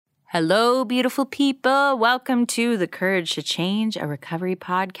Hello, beautiful people. Welcome to the Courage to Change, a recovery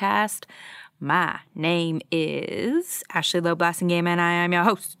podcast. My name is Ashley Lowe Blassingame, and I am your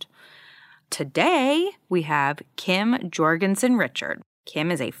host. Today, we have Kim Jorgensen-Richard.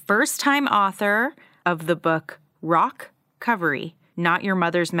 Kim is a first-time author of the book Rock Covery, Not Your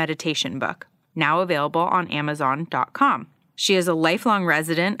Mother's Meditation Book, now available on Amazon.com. She is a lifelong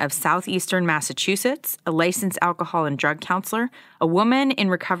resident of southeastern Massachusetts, a licensed alcohol and drug counselor, a woman in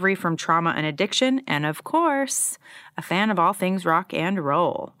recovery from trauma and addiction, and of course, a fan of all things rock and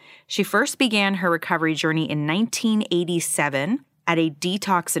roll. She first began her recovery journey in 1987 at a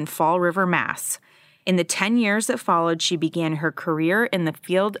detox in Fall River, Mass. In the 10 years that followed, she began her career in the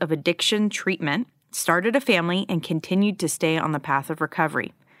field of addiction treatment, started a family, and continued to stay on the path of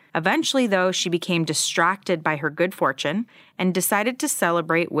recovery. Eventually, though, she became distracted by her good fortune and decided to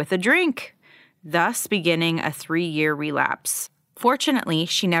celebrate with a drink, thus beginning a 3-year relapse. Fortunately,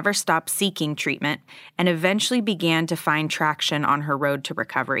 she never stopped seeking treatment and eventually began to find traction on her road to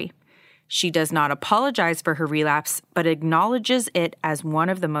recovery. She does not apologize for her relapse, but acknowledges it as one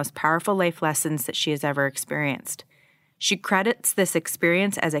of the most powerful life lessons that she has ever experienced. She credits this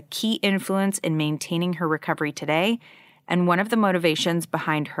experience as a key influence in maintaining her recovery today, and one of the motivations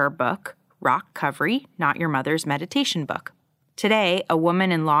behind her book, Rock Covery, Not Your Mother's Meditation Book. Today, a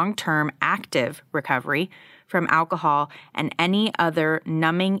woman in long-term active recovery from alcohol and any other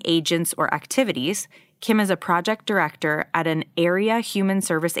numbing agents or activities, Kim is a project director at an area human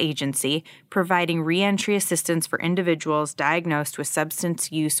service agency providing reentry assistance for individuals diagnosed with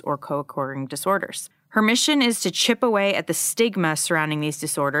substance use or co-occurring disorders. Her mission is to chip away at the stigma surrounding these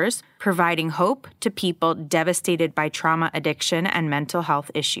disorders, providing hope to people devastated by trauma, addiction, and mental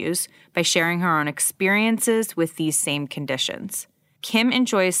health issues by sharing her own experiences with these same conditions. Kim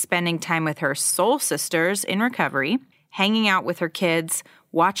enjoys spending time with her soul sisters in recovery, hanging out with her kids,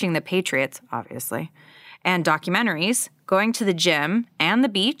 watching The Patriots, obviously, and documentaries, going to the gym and the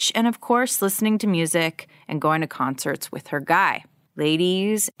beach, and of course, listening to music and going to concerts with her guy.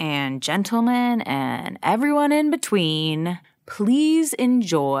 Ladies and gentlemen and everyone in between, please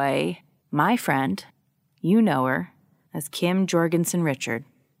enjoy my friend, you know her as Kim Jorgensen-Richard.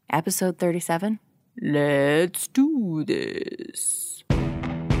 Episode 37. Let's do this.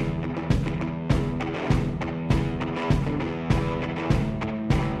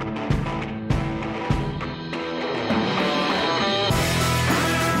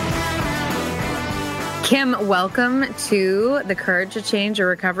 Kim, welcome to the Courage to Change, a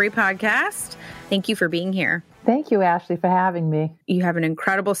recovery podcast. Thank you for being here. Thank you, Ashley, for having me. You have an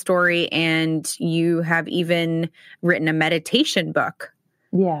incredible story, and you have even written a meditation book.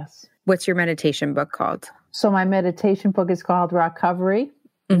 Yes. What's your meditation book called? So my meditation book is called Rock Covery,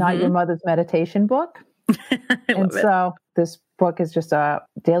 Not Your Mother's Meditation Book. And so this book is just a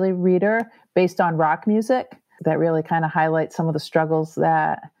daily reader based on rock music that really kind of highlights some of the struggles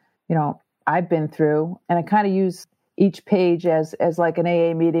that, I've been through. And I kind of use each page as like an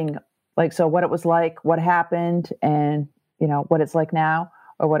AA meeting, like, so what it was like, what happened, and, what it's like now,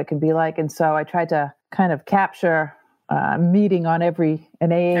 or what it can be like. And so I tried to kind of capture meeting on an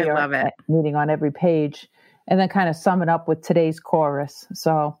AA meeting on every page, and then kind of sum it up with today's chorus.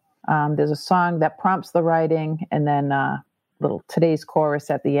 So there's a song that prompts the writing, and then little today's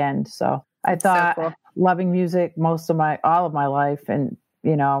chorus at the end. So I thought, so cool. Loving music all of my life, and,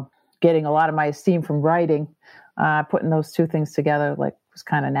 getting a lot of my esteem from writing, putting those two things together, was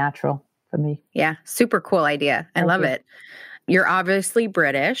kind of natural for me. Yeah. Super cool idea. I love it. You're obviously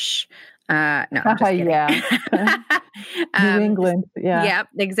British. No, I'm just kidding. Yeah. New England. Yeah. Yep,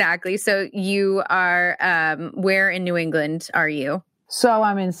 exactly. So you are, where in New England are you? So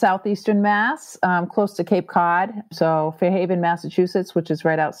I'm in southeastern Mass, close to Cape Cod. So Fairhaven, Massachusetts, which is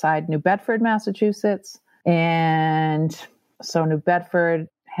right outside New Bedford, Massachusetts. And so New Bedford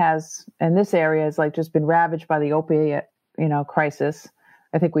has, and this area has just been ravaged by the opiate, crisis.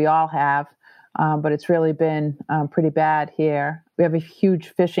 I think we all have, but it's really been pretty bad here. We have a huge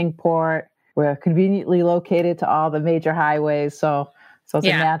fishing port. We're conveniently located to all the major highways, so it's a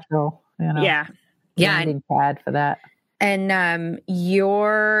natural, landing pad for that. And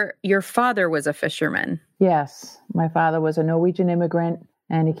your father was a fisherman. Yes, my father was a Norwegian immigrant,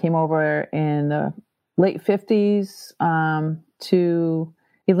 and he came over in the late 50s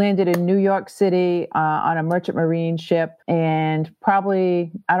he landed in New York City on a merchant marine ship, and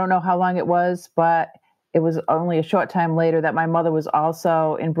probably, I don't know how long it was, but it was only a short time later that my mother was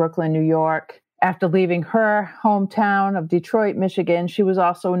also in Brooklyn, New York. After leaving her hometown of Detroit, Michigan, she was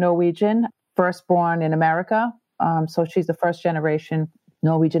also Norwegian, firstborn in America. So she's the first generation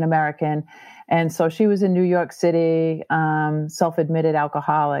Norwegian American. And so she was in New York City, self-admitted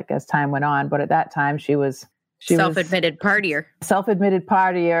alcoholic as time went on. But at that time, she was self-admitted partier. Self-admitted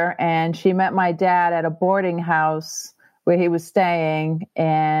partier. And she met my dad at a boarding house where he was staying.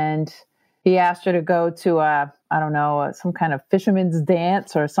 And he asked her to go to some kind of fisherman's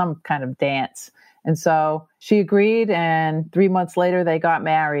dance or some kind of dance. And so she agreed. And 3 months later, they got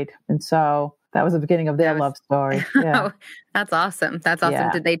married. And so that was the beginning of their love story. Yeah. Oh, that's awesome. That's awesome.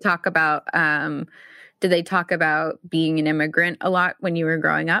 Yeah. Did they talk about being an immigrant a lot when you were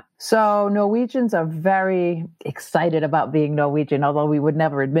growing up? So Norwegians are very excited about being Norwegian, although we would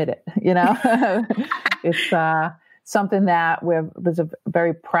never admit it, It's something that there's a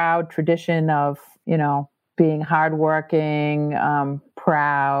very proud tradition of, being hardworking,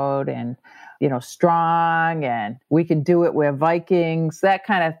 proud and, strong, and we can do it. We're Vikings, that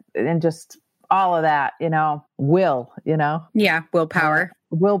kind of, and just all of that, will. Yeah, willpower.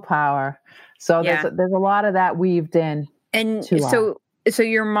 Willpower. So there's a lot of that weaved in. And so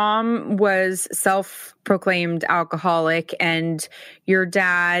your mom was self-proclaimed alcoholic, and your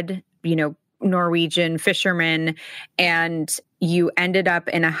dad, Norwegian fisherman, and you ended up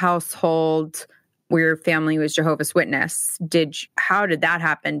in a household where your family was Jehovah's Witness. How did that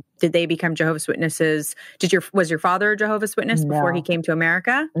happen? Did they become Jehovah's Witnesses? Was your father a Jehovah's Witness before he came to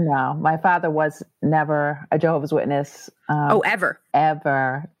America? No, my father was never a Jehovah's Witness. Ever?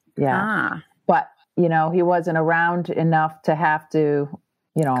 Ever, yeah. But, he wasn't around enough to have to,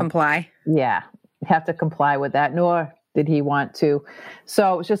 comply. Yeah, have to comply with that, nor did he want to.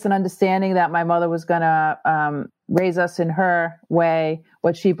 So it was just an understanding that my mother was going to raise us in her way,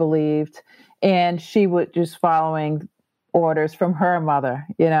 what she believed. And she was just following orders from her mother,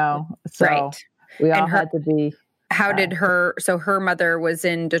 So right. We all had to be. How did her mother was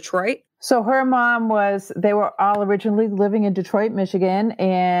in Detroit? So her mom they were all originally living in Detroit, Michigan.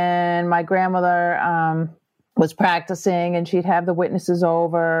 And my grandmother was practicing, and she'd have the witnesses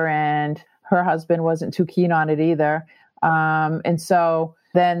over, and her husband wasn't too keen on it either. And so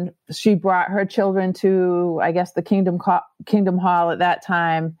then she brought her children to, I guess, the Kingdom Hall at that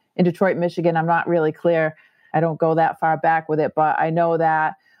time in Detroit, Michigan. I'm not really clear. I don't go that far back with it, but I know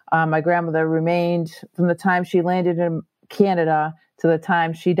that my grandmother remained from the time she landed in Canada to the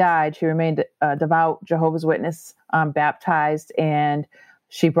time she died. She remained a devout Jehovah's Witness, baptized, and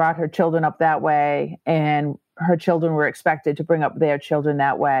she brought her children up that way, and her children were expected to bring up their children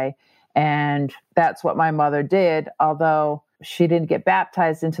that way. And that's what my mother did, although she didn't get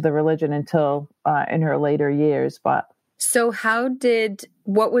baptized into the religion until in her later years. But so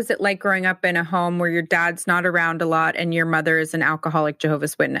what was it like growing up in a home where your dad's not around a lot and your mother is an alcoholic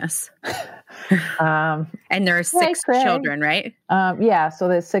Jehovah's Witness? And there are 6 children, right? Yeah, so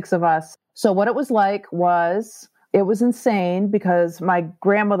there's 6 of us. So what it was like it was insane, because my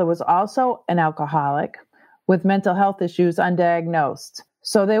grandmother was also an alcoholic with mental health issues, undiagnosed.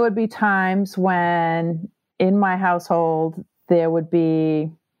 So there would be times when in my household, there would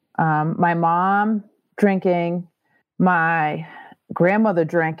be my mom drinking, my grandmother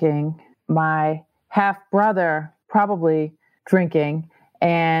drinking, my half-brother probably drinking,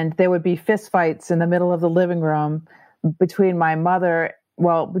 and there would be fistfights in the middle of the living room between my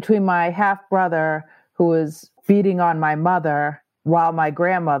half-brother, who was beating on my mother, while my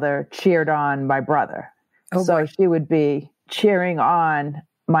grandmother cheered on my brother. Oh, so boy. She would be cheering on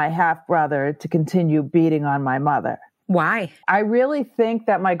my half-brother to continue beating on my mother. Why? I really think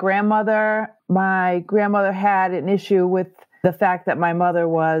that my grandmother had an issue with the fact that my mother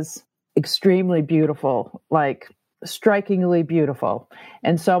was extremely beautiful, like strikingly beautiful.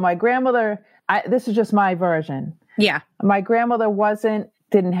 And so my grandmother, this is just my version. Yeah. My grandmother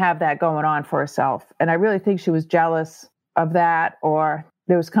didn't have that going on for herself. And I really think she was jealous of that, or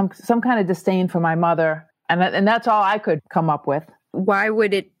there was some kind of disdain for my mother. And that's all I could come up with. Why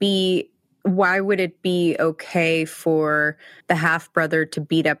would it be okay for the half brother to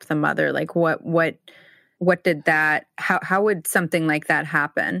beat up the mother? Like what did that, how would something like that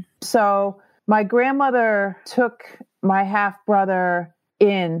happen? So my grandmother took my half brother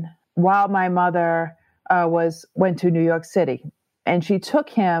in while my mother went to New York City, and she took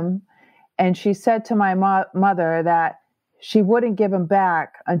him, and she said to my mother that she wouldn't give him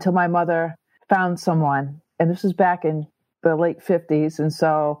back until my mother found someone. And this was back in the late 50s. And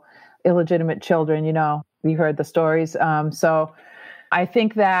so illegitimate children, you heard the stories. So I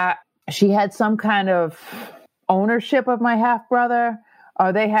think that she had some kind of ownership of my half brother,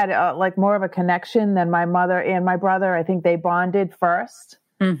 or they had like more of a connection than my mother and my brother. I think they bonded first.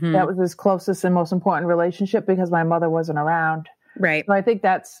 Mm-hmm. That was his closest and most important relationship, because my mother wasn't around. Right. So I think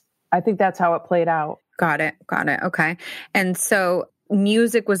that's how it played out. Got it. Okay. And so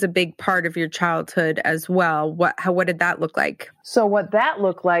music was a big part of your childhood as well. What did that look like? So what that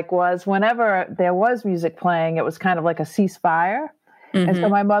looked like was whenever there was music playing, it was kind of like a ceasefire. And so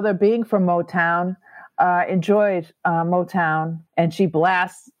my mother, being from Motown, enjoyed Motown, and she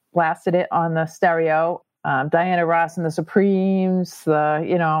blasted it on the stereo. Diana Ross and the Supremes, I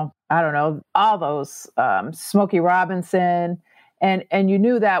don't know, all those, Smokey Robinson. And you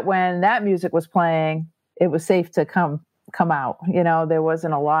knew that when that music was playing, it was safe to come out. There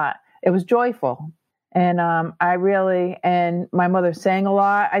wasn't a lot. It was joyful. And and my mother sang a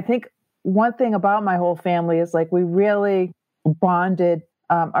lot. I think one thing about my whole family is like we really bonded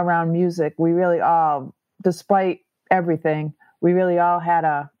around music. We really all, despite everything, we really all had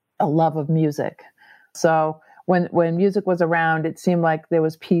a love of music. So when music was around, it seemed like there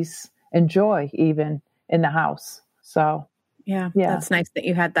was peace and joy even in the house. So yeah. That's nice that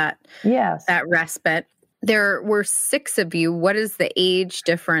you had that. Yes. That respite. There were 6 of you. What is the age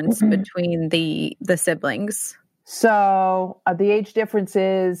difference between the siblings? So the age difference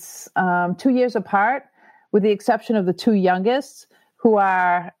is 2 years apart, with the exception of the 2 youngest, who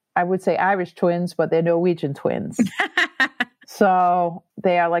are, I would say, Irish twins, but they're Norwegian twins. So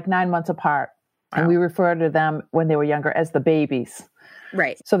they are like 9 months apart. Wow. And we refer to them when they were younger as the babies.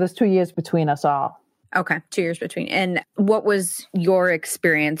 Right. So there's 2 years between us all. Okay. 2 years between. And what was your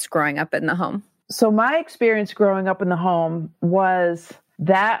experience growing up in the home? So my experience growing up in the home was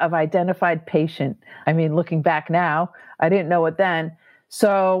that of identified patient. I mean, looking back now, I didn't know it then.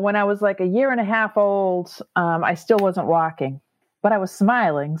 So when I was like a year and a half old, I still wasn't walking, but I was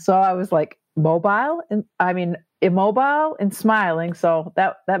smiling. So I was like immobile and smiling. So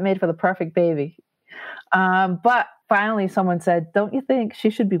that made for the perfect baby. But finally someone said, "Don't you think she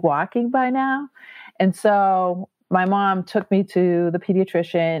should be walking by now?" And so my mom took me to the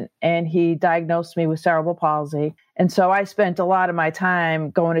pediatrician, and he diagnosed me with cerebral palsy. And so I spent a lot of my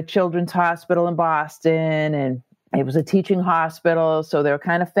time going to Children's Hospital in Boston, and it was a teaching hospital. So they were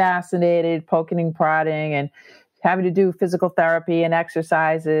kind of fascinated, poking and prodding and having to do physical therapy and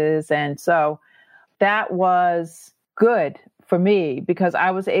exercises. And so that was good for me because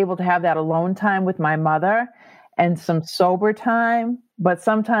I was able to have that alone time with my mother and some sober time. But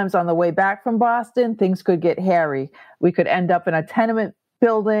sometimes on the way back from Boston, things could get hairy. We could end up in a tenement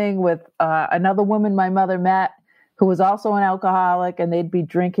building with another woman my mother met who was also an alcoholic, and they'd be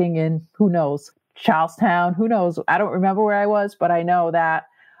drinking in, who knows, Charlestown, who knows. I don't remember where I was, but I know that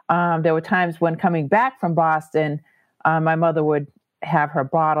there were times when coming back from Boston, my mother would have her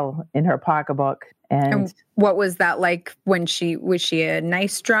bottle in her pocketbook. And what was that like was she a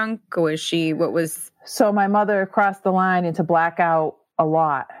nice drunk? Or So my mother crossed the line into blackout a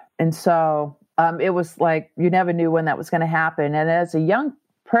lot. And so it was like, you never knew when that was going to happen. And as a young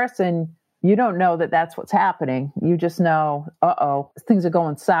person, you don't know that that's what's happening. You just know, things are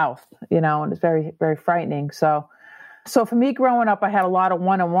going south, and it's very, very frightening. So for me growing up, I had a lot of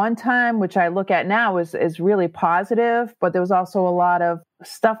one-on-one time, which I look at now is really positive, but there was also a lot of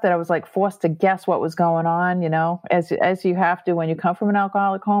stuff that I was like forced to guess what was going on, as you have to when you come from an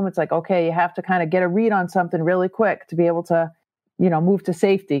alcoholic home. It's like, okay, you have to kind of get a read on something really quick to be able to, move to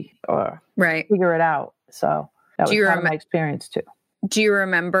safety or figure it out. So that was part of my experience too. Do you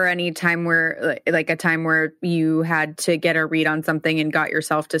remember any time where, like a time where you had to get a read on something and got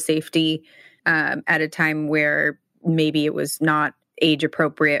yourself to safety at a time where maybe it was not age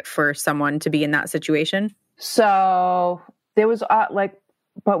appropriate for someone to be in that situation? So there was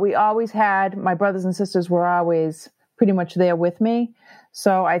but we always had, my brothers and sisters were always pretty much there with me.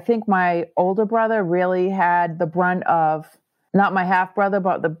 So I think my older brother really had the brunt of, not my half brother,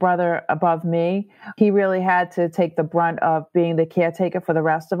 but the brother above me. He really had to take the brunt of being the caretaker for the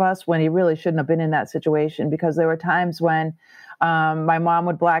rest of us when he really shouldn't have been in that situation, because there were times when my mom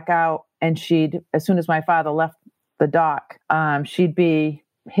would black out and as soon as my father left the dock, she'd be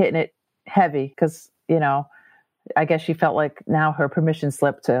hitting it heavy because, I guess she felt like now her permission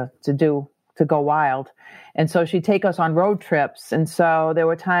slip to go wild. And so she'd take us on road trips. And so there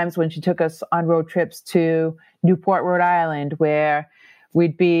were times when she took us on road trips to Newport, Rhode Island, where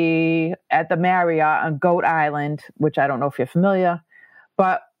we'd be at the Marriott on Goat Island, which I don't know if you're familiar,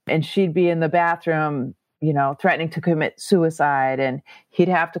 and she'd be in the bathroom, threatening to commit suicide, and he'd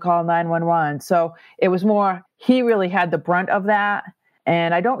have to call 911. So it was more, he really had the brunt of that.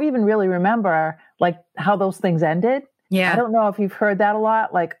 And I don't even really remember how those things ended. Yeah. I don't know if you've heard that a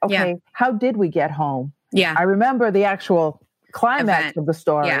lot. How did we get home? Yeah. I remember the actual climax of the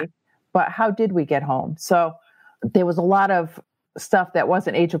story, but how did we get home? So there was a lot of stuff that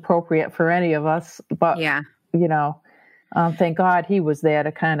wasn't age appropriate for any of us, but, thank God he was there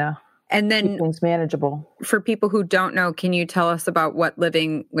to kind of And then keep things manageable. For people who don't know, can you tell us about what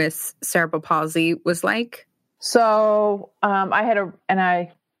living with cerebral palsy was like? So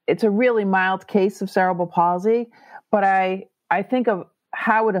it's a really mild case of cerebral palsy, but I think of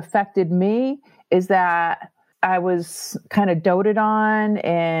how it affected me is that I was kind of doted on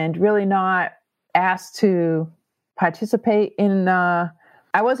and really not asked to participate in,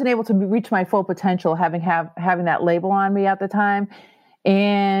 I wasn't able to reach my full potential having that label on me at the time.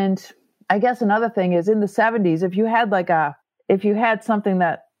 And I guess another thing is in the 70s, if you had something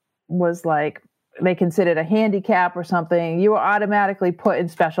that was like, they considered a handicap or something, you were automatically put in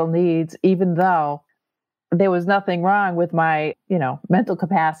special needs, even though there was nothing wrong with my, mental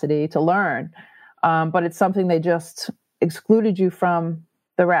capacity to learn. But it's something they just excluded you from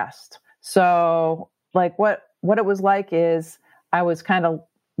the rest. So like what it was like is I was kind of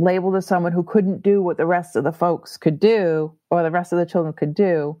labeled as someone who couldn't do what the rest of the folks could do or the rest of the children could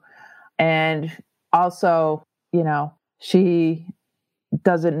do. And also, she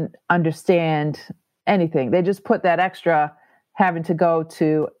doesn't understand anything. They just put that extra having to go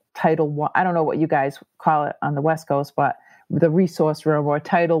to Title I. I don't know what you guys call it on the West Coast, but the resource room or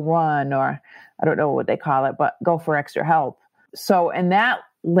Title I, or I don't know what they call it, but go for extra help. So, and that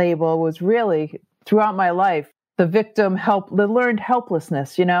label was really throughout my life, the learned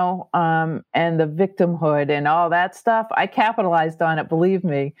helplessness, and the victimhood and all that stuff. I capitalized on it, believe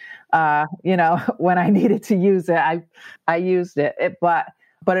me. When I needed to use it, I used it. But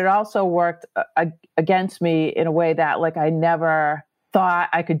it also worked against me in a way that like I never thought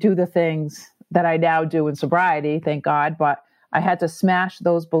I could do the things that I now do in sobriety, thank God. But I had to smash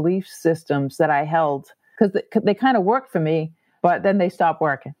those belief systems that I held because they kind of worked for me, but then they stopped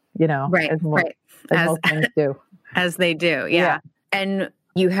working, right. As most things do. As they do, yeah. And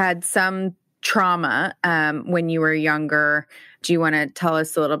you had some trauma when you were younger. Do you want to tell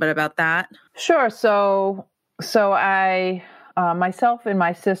us a little bit about that? Sure. So I, myself and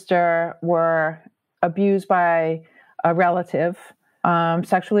my sister were abused by a relative,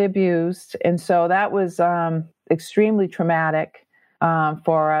 sexually abused. And so that was extremely traumatic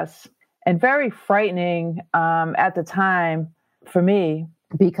for us and very frightening at the time for me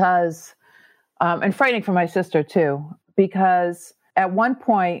because, and frightening for my sister too, because at one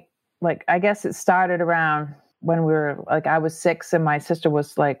point, like, I guess it started around when we were like, I was 6 and my sister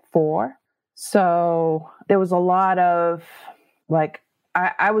was like 4. So there was a lot of like,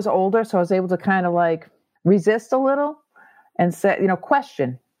 I was older, so I was able to kind of like resist a little and say,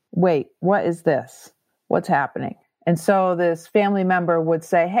 question, wait, what is this? What's happening? And so this family member would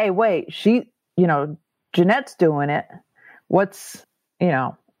say, hey, wait, Jeanette's doing it.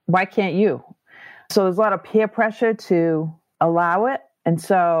 Why can't you? So there's a lot of peer pressure to allow it. And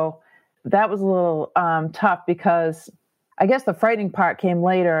so that was a little tough because I guess the frightening part came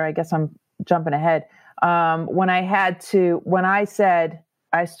later. I guess I'm jumping ahead. When I said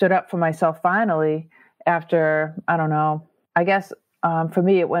I stood up for myself finally after, I don't know, I guess for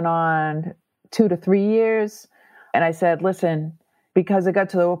me it went on 2 to 3 years. And I said, listen, because it got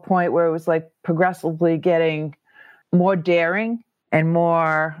to the point where it was like progressively getting more daring and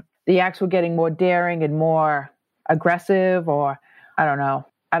the acts were getting more daring and more aggressive, or I don't know.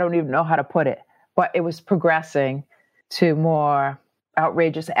 I don't even know how to put it, but it was progressing to more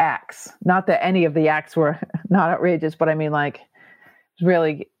outrageous acts. Not that any of the acts were not outrageous, but I mean, like, it was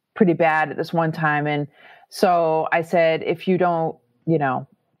really pretty bad at this one time. And so I said, if you don't,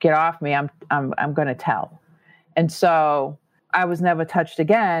 get off me, I'm going to tell. And so I was never touched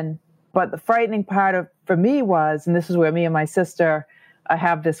again. But the frightening part for me was, and this is where me and my sister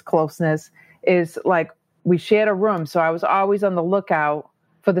have this closeness, is like we shared a room. So I was always on the lookout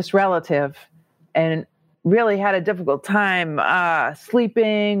for this relative and really had a difficult time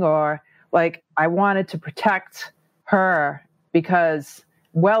sleeping, or like I wanted to protect her because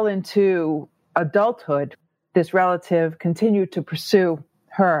well into adulthood, this relative continued to pursue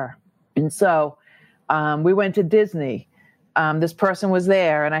her. And so we went to Disney. This person was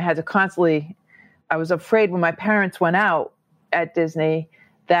there, and I had to I was afraid when my parents went out at Disney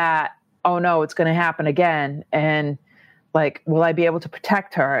that, oh no, it's going to happen again. And like, will I be able to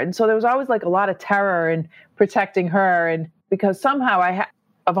protect her? And so there was always like a lot of terror in protecting her. And because somehow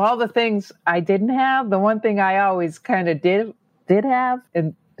of all the things I didn't have, the one thing I always kind of did have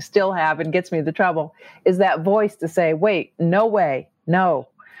and still have and gets me into trouble is that voice to say, wait, no way, no.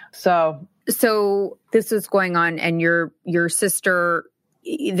 So this is going on, and your sister,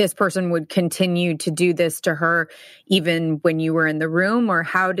 this person would continue to do this to her even when you were in the room, or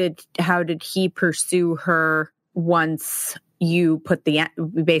how did he pursue her once you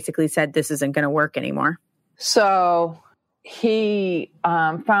basically said this isn't going to work anymore? So he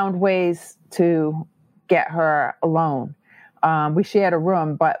found ways to get her alone. We shared a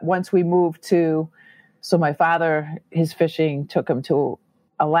room, but once we moved so my father, his fishing took him to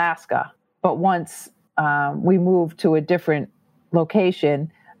Alaska. But once we moved to a different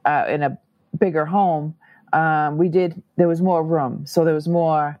location in a bigger home, there was more room. So there was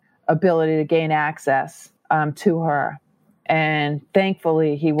more ability to gain access to her. And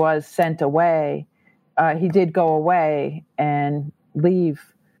thankfully, he was sent away. He did go away and leave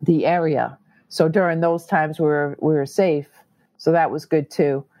the area. So during those times, we were safe. So that was good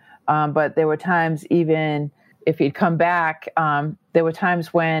too. But there were times, even if he'd come back, there were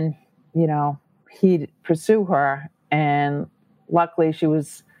times when, he'd pursue her. And luckily, she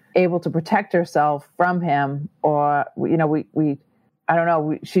was able to protect herself from him. Or,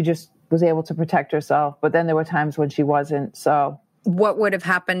 she just was able to protect herself. But then there were times when she wasn't. So what would have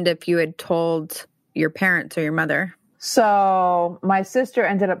happened if you had told your parents or your mother? So my sister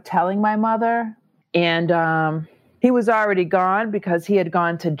ended up telling my mother, and he was already gone because he had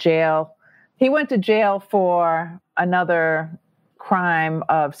gone to jail. He went to jail for another crime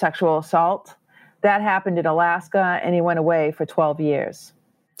of sexual assault. That happened in Alaska, and he went away for 12 years.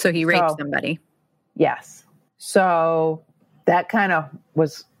 So he raped somebody? Yes. So that kind of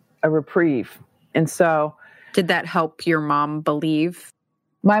was a reprieve. And so... Did that help your mom believe?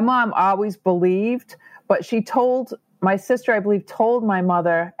 My mom always believed, but my sister, I believe, told my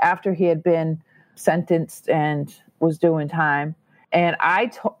mother after he had been sentenced and was doing time. And I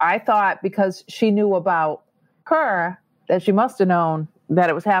thought, because she knew about her, that she must have known that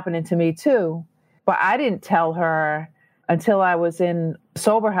it was happening to me too. But I didn't tell her until I was in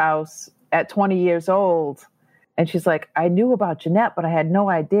sober house at 20 years old. And she's like, I knew about Jeanette, but I had no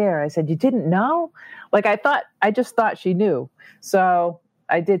idea. I said, you didn't know? I just thought she knew. So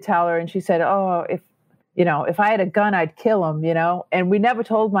I did tell her, and she said, oh, if I had a gun, I'd kill him, and we never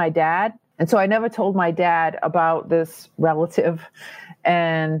told my dad. And so I never told my dad about this relative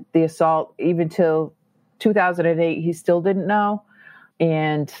and the assault, even till 2008, he still didn't know.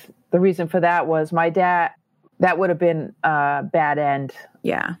 And the reason for that was my dad, that would have been a bad end.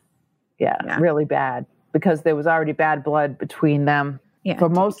 Yeah, really bad, because there was already bad blood between them for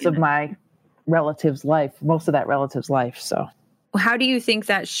most of that relative's life. So how do you think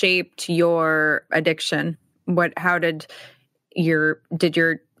that shaped your addiction?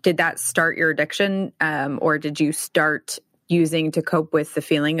 Did that start your addiction? Or did you start using to cope with the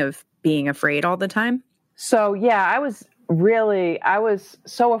feeling of being afraid all the time? So, yeah, I was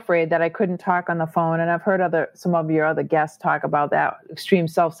so afraid that I couldn't talk on the phone. And I've heard some of your other guests talk about that extreme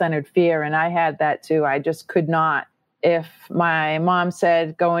self-centered fear. And I had that too. I just could not. If my mom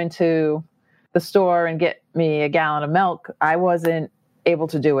said, go into the store and get me a gallon of milk, I wasn't able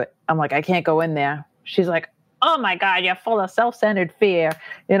to do it. I'm like, I can't go in there. She's like, oh my God, you're full of self-centered fear,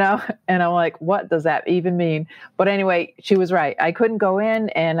 And I'm like, what does that even mean? But anyway, she was right. I couldn't go in,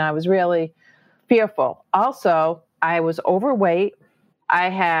 and I was really fearful. Also, I was overweight. I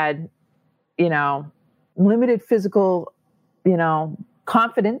had, limited physical,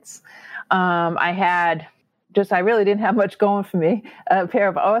 confidence. I really didn't have much going for me, a pair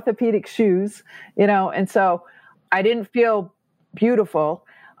of orthopedic shoes, and so I didn't feel beautiful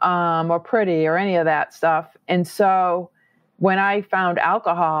or pretty or any of that stuff. And so when I found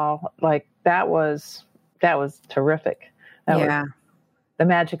alcohol, that was terrific. That was the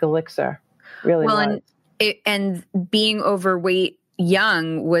magic elixir, really was. And being overweight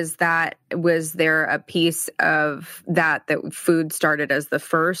young, was there a piece of that food started as the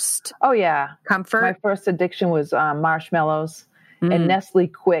first? Oh yeah. Comfort? My first addiction was marshmallows and Nestle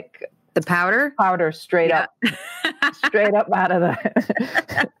Quick. The powder? Powder straight up out of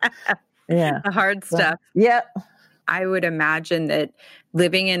the, the hard stuff. Yeah. I would imagine that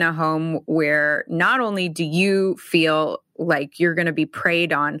living in a home where not only do you feel like you're going to be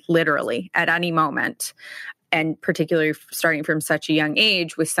preyed on literally at any moment, and particularly starting from such a young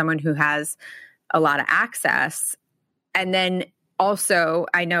age with someone who has a lot of access. And then also,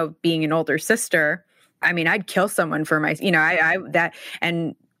 I know, being an older sister, I mean, I'd kill someone for my,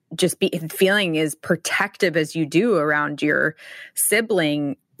 and just feeling as protective as you do around your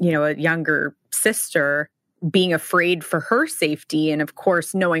sibling, a younger sister, being afraid for her safety. And of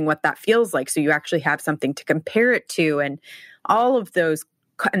course, knowing what that feels like. So you actually have something to compare it to, and all of those,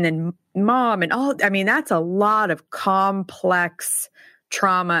 and then mom and all, I mean, that's a lot of complex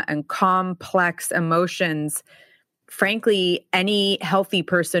trauma and complex emotions. Frankly, any healthy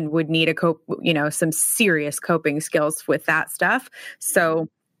person would need some serious coping skills with that stuff. So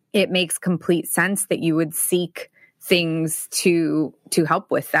it makes complete sense that you would seek things to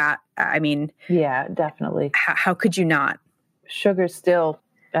help with that. I mean, yeah, definitely. How could you not? sugar's still,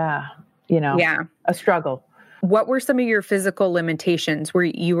 Yeah. a struggle. What were some of your physical limitations? Were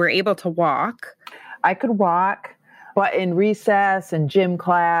you able to walk? I could walk, but in recess and gym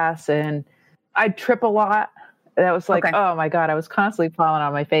class, and I'd trip a lot. That was like, Okay. oh my God, I was constantly falling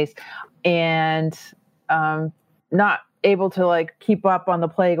on my face and not able to like keep up on the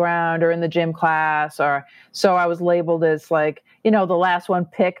playground or in the gym class. So I was labeled as like, the last one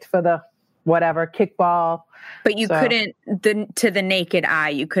picked for the whatever kickball. But you couldn't, to the naked eye,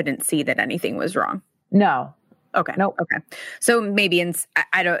 you couldn't see that anything was wrong. No. Okay. Nope. Okay. So maybe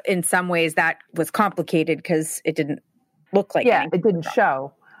in some ways that was complicated because it didn't look like anything. It didn't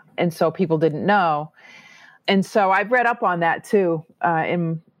show. And so people didn't know. And so I've read up on that too,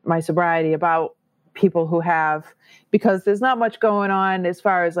 in my sobriety about people who have, because there's not much going on as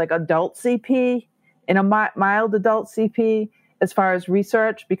far as like adult CP and a mild adult CP as far as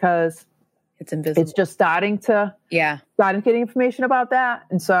research, because it's invisible. It's just starting getting information about that.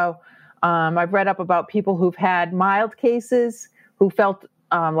 And so I've read up about people who've had mild cases who felt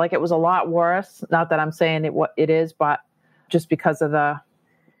like it was a lot worse. Not that I'm saying it is, but just because of the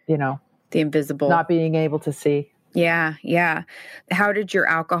invisible, not being able to see. Yeah. Yeah. How did your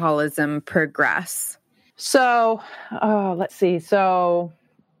alcoholism progress? So, let's see. So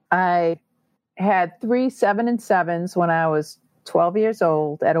I had 3 7 and 7s when I was 12 years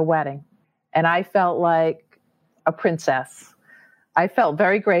old at a wedding. And I felt like a princess. I felt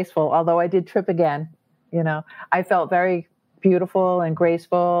very graceful, although I did trip again. I felt very beautiful and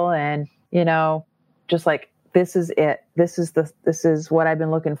graceful and, just like, this is it. This is what I've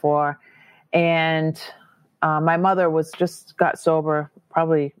been looking for. And my mother got sober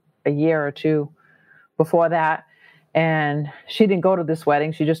probably a year or two before that. And she didn't go to this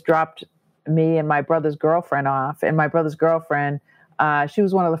wedding. She just dropped me and my brother's girlfriend off. And my brother's girlfriend, she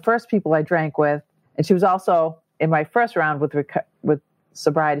was one of the first people I drank with. And she was also in my first round with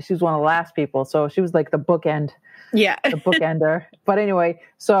sobriety. She was one of the last people. So she was like the bookend. Yeah. The bookender. But anyway,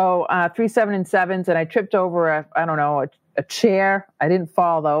 so 3 7 and 7s. And I tripped over a chair. I didn't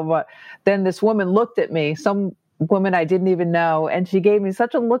fall though. But then this woman looked at me, some woman I didn't even know. And she gave me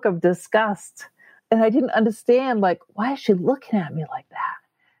such a look of disgust. And I didn't understand, like, why is she looking at me like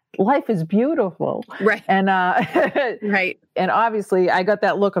that? Life is beautiful. Right. And, right. And obviously I got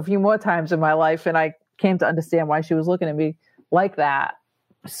that look a few more times in my life, and I came to understand why she was looking at me like that.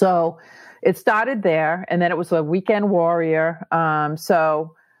 So it started there, and then it was a weekend warrior.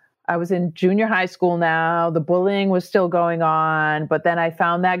 So I was in junior high school now. The bullying was still going on, but then I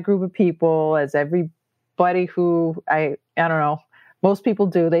found that group of people, as everybody who I don't know, most people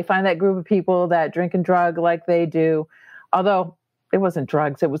do. They find that group of people that drink and drug like they do, although it wasn't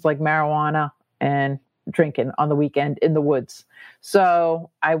drugs. It was like marijuana and drinking on the weekend in the woods. So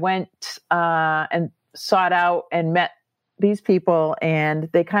I went and sought out and met these people, and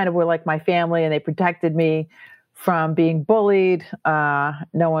they kind of were like my family, and they protected me from being bullied. We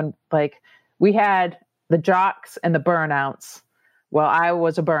had the jocks and the burnouts. Well, I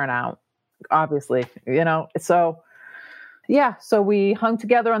was a burnout, obviously, so yeah. So we hung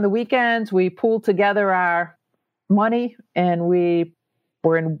together on the weekends. We pooled together our money, and we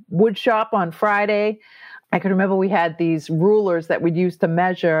were in wood shop on Friday. I can remember we had these rulers that we'd use to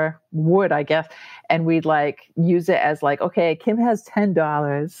measure wood, I guess. And we'd use it as okay, Kim has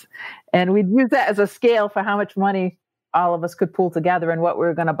 $10. And we'd use that as a scale for how much money all of us could pool together and what we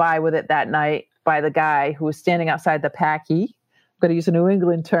were going to buy with it that night by the guy who was standing outside the packy. I'm going to use a New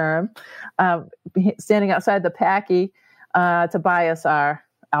England term. Standing outside the packy to buy us our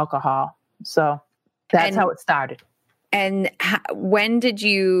alcohol. So that's how it started. And when did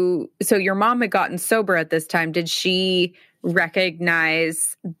so your mom had gotten sober at this time. Did she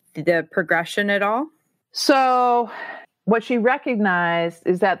recognize the progression at all? So what she recognized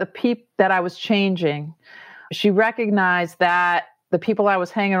is that the people that I was changing, she recognized that the people I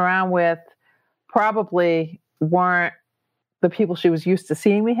was hanging around with probably weren't the people she was used to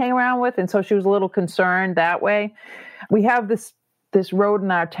seeing me hang around with. And so she was a little concerned that way. We have this road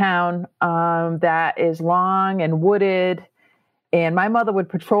in our town that is long and wooded, and my mother would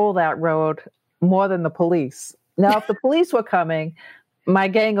patrol that road more than the police. Now, if the police were coming, my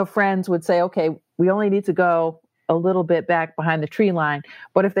gang of friends would say, okay, we only need to go a little bit back behind the tree line.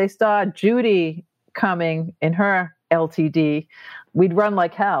 But if they saw Judy coming in her LTD, we'd run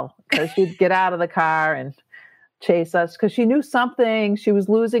like hell, because she'd get out of the car and chase us, because she knew something. She was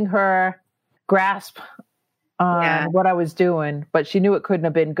losing her grasp on what I was doing, but she knew it couldn't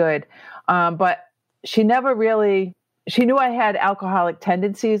have been good. But she never really, she knew I had alcoholic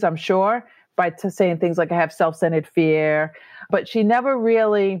tendencies, I'm sure, by saying things like I have self-centered fear, but she never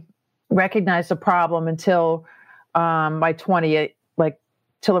really recognized the problem until my 20, like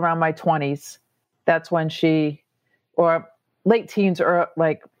till around my 20s. That's when or late teens or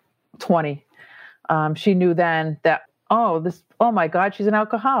like 20. She knew then that, oh my God, she's an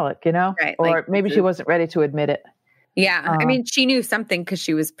alcoholic, Right, or like, maybe she wasn't ready to admit it. Yeah. I mean, she knew something because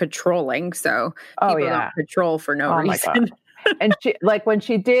she was patrolling. So people don't patrol for no reason. My God. And she, like, when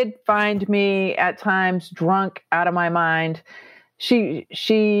she did find me at times drunk out of my mind,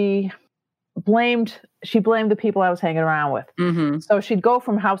 she blamed the people I was hanging around with. Mm-hmm. So she'd go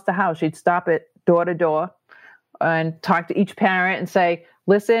from house to house. She'd stop at door to door and talk to each parent and say,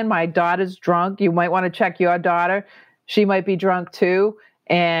 listen, my daughter's drunk. You might want to check your daughter. She might be drunk too.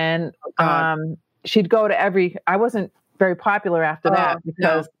 And she'd go to I wasn't very popular after that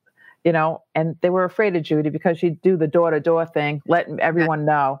because, and they were afraid of Judy because she'd do the door-to-door thing, letting everyone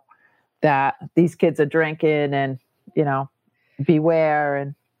know that these kids are drinking and, beware.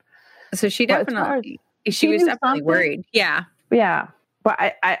 And so she was definitely worried. Yeah. Yeah. But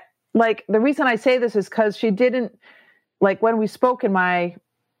I like, the reason I say this is because she didn't, like, when we spoke in my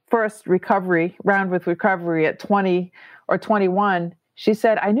first round with recovery at 20 or 21, she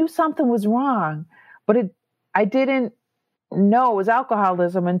said, I knew something was wrong, but I didn't know it was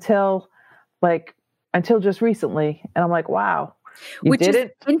alcoholism until just recently. And I'm like, wow. Which is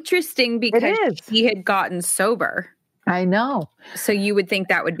interesting because she had gotten sober. I know. So you would think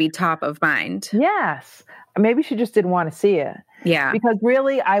that would be top of mind. Yes. Maybe she just didn't want to see it. Yeah. Because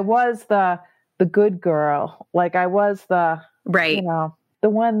really, I was the good girl. Like, I was the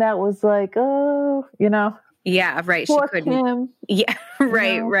one that was like, oh, Yeah, right. She couldn't. Him, yeah,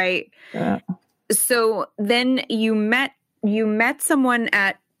 right. Yeah. So then you met someone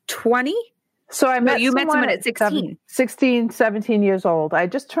at 20? So I met someone at 16. 17 years old. I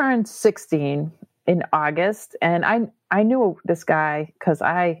just turned 16 in August, and I knew this guy because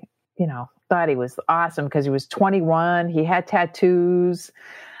I, thought he was awesome because he was 21. He had tattoos.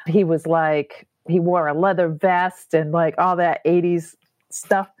 He was like, he wore a leather vest and like all that 80s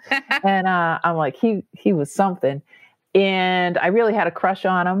stuff. And I'm like, he was something. And I really had a crush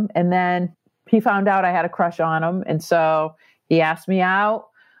on him. And then he found out I had a crush on him. And so he asked me out,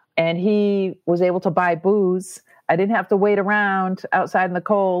 and he was able to buy booze. I didn't have to wait around outside in the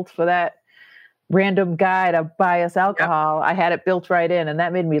cold for that random guy to buy us alcohol. Yep. I had it built right in, and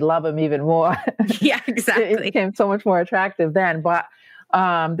that made me love him even more. Yeah, exactly. It became so much more attractive then. But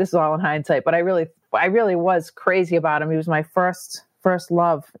this is all in hindsight. But I really was crazy about him. He was my first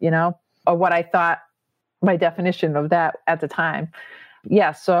love, or what I thought my definition of that at the time.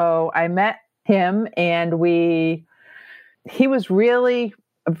 Yeah. So I met him, and he was really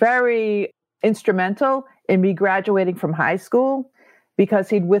very instrumental in me graduating from high school, because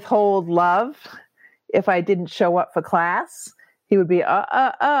he'd withhold love if I didn't show up for class. He would be,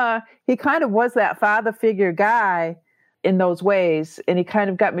 He kind of was that father figure guy in those ways. And he kind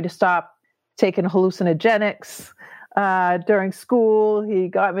of got me to stop taking hallucinogenics during school. He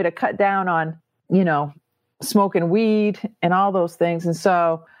got me to cut down on, smoking weed and all those things. And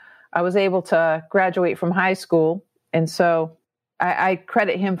so I was able to graduate from high school. And so I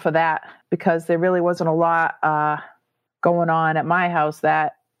credit him for that, because there really wasn't a lot going on at my house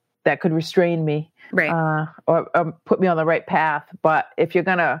that could restrain me, right, or put me on the right path. But if you're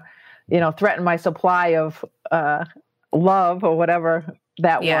gonna, threaten my supply of love or whatever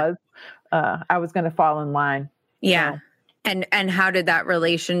that was, I was gonna fall in line. Yeah. So. And how did that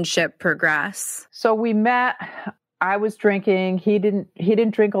relationship progress? So we met. I was drinking. He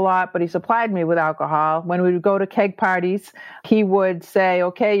didn't drink a lot, but he supplied me with alcohol. When we would go to keg parties, he would say,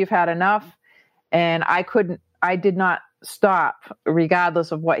 "Okay, you've had enough," and I did not stop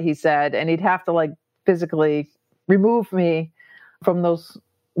regardless of what he said. And he'd have to like physically remove me from those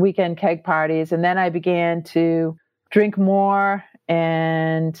weekend keg parties. And then I began to drink more,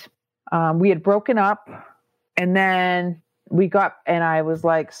 and we had broken up, and then and I was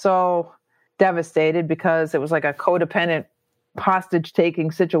like so devastated because it was like a codependent hostage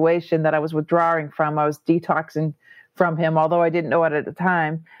taking situation that I was withdrawing from. I was detoxing from him, although I didn't know it at the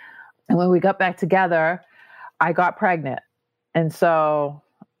time. And when we got back together, I got pregnant. And so...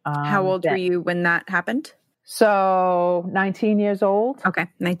 how old were you when that happened? So 19 years old. Okay,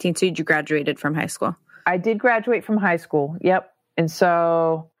 19. So you graduated from high school? I did graduate from high school. Yep. And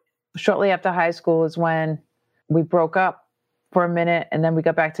so shortly after high school is when we broke up for a minute, and then we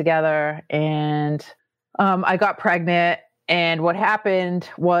got back together, and I got pregnant. And what happened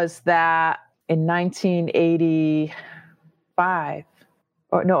was that in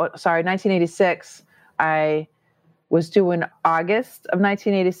 1986, I was due in August of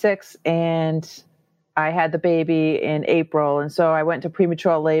 1986, and I had the baby in April. And so I went to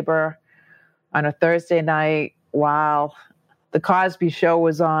premature labor on a Thursday night, while the Cosby Show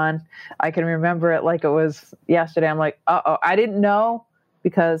was on. I can remember it like it was yesterday. I'm like, uh-oh. I didn't know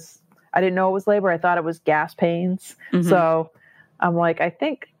because I didn't know it was labor. I thought it was gas pains. Mm-hmm. So I'm like, I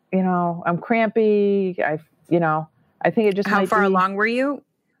think, I'm crampy. I think it just How far along were you?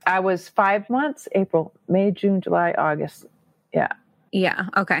 I was 5 months, April, May, June, July, August. Yeah. Yeah.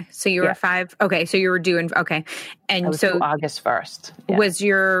 Okay. So you were 5. Okay. So you were doing, okay. And so August 1st. Yeah.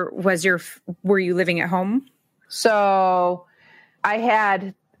 Were you living at home? So I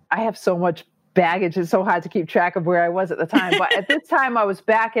have so much baggage. It's so hard to keep track of where I was at the time. But at this time I was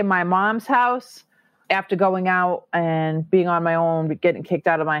back in my mom's house after going out and being on my own, getting kicked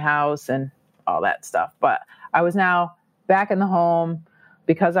out of my house and all that stuff. But I was now back in the home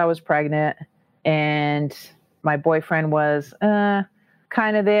because I was pregnant, and my boyfriend was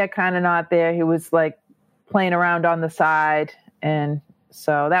kind of there, kind of not there. He was like playing around on the side. And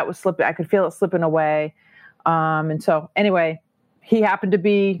so that was slipping. I could feel it slipping away. And so anyway, he happened to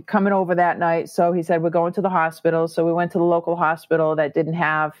be coming over that night. So he said, we're going to the hospital. So we went to the local hospital that didn't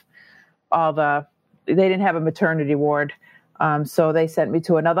have they didn't have a maternity ward. So they sent me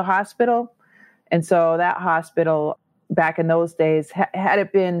to another hospital. And so that hospital back in those days, had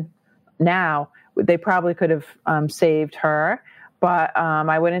it been now, they probably could have saved her. But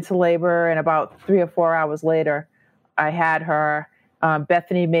I went into labor, and about 3 or 4 hours later, I had her,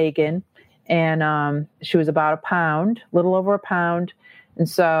 Bethany Megan, and she was about a pound, little over a pound. And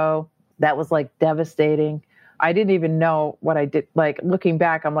so that was like devastating. I didn't even know what I did. Like looking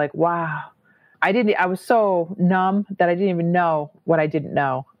back, I'm like, wow. I was so numb that I didn't even know what I didn't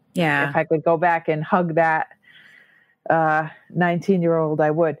know. Yeah. If I could go back and hug that 19-year-old, I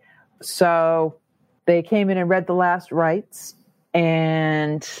would. So they came in and read the last rites.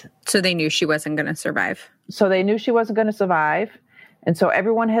 And so they knew she wasn't going to survive. And so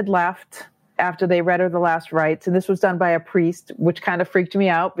everyone had left after they read her the last rites. And this was done by a priest, which kind of freaked me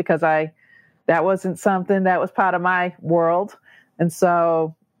out because that wasn't something that was part of my world. And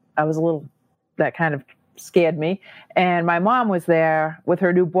so that kind of scared me. And my mom was there with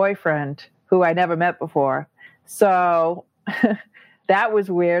her new boyfriend, who I never met before. So that was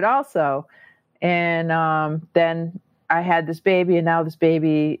weird also. And then I had this baby, and now this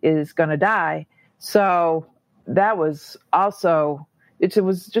baby is going to die. So that was also, it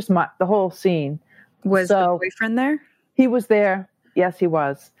was just the whole scene. Was the boyfriend there? He was there. Yes, he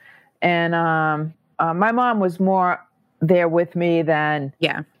was. And my mom was more there with me than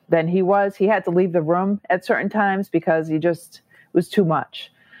he was. He had to leave the room at certain times because he just was too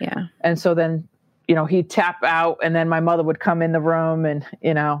much. Yeah. And so then, he'd tap out, and then my mother would come in the room, and,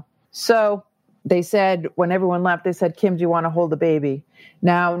 so they said, when everyone left, they said, Kim, do you want to hold the baby?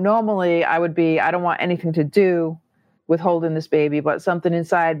 Now, normally I don't want anything to do with holding this baby, but something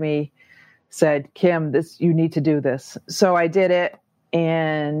inside me said, Kim, you need to do this. So I did it.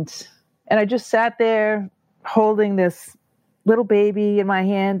 And I just sat there holding this little baby in my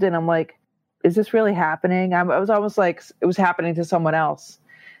hand. And I'm like, is this really happening? I was almost like it was happening to someone else.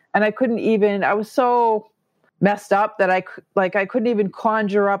 And I was so messed up that I couldn't even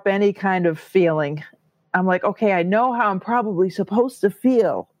conjure up any kind of feeling. I'm like, okay, I know how I'm probably supposed to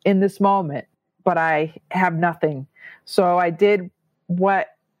feel in this moment, but I have nothing. So I did what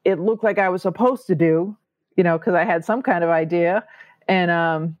it looked like I was supposed to do, because I had some kind of idea.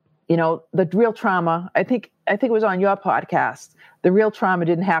 And, the real trauma, I think it was on your podcast. The real trauma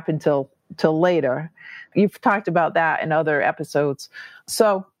didn't happen till later. You've talked about that in other episodes.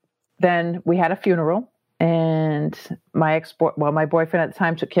 So then we had a funeral. And my boyfriend at the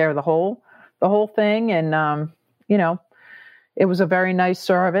time took care of the whole thing. And, it was a very nice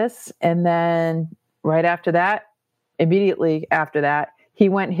service. And then immediately after that, he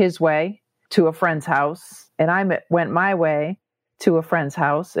went his way to a friend's house, and I went my way to a friend's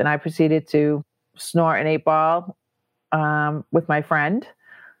house, and I proceeded to snort an 8-ball with my friend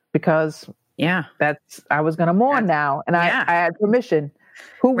because I was going to mourn now. And I had permission.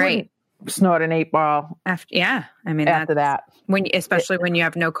 Who wouldn't snort an 8-ball after? Yeah. I mean, after that, especially when you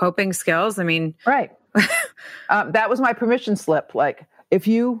have no coping skills. I mean, right. That was my permission slip. Like if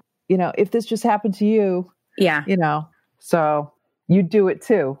if this just happened to you, so you do it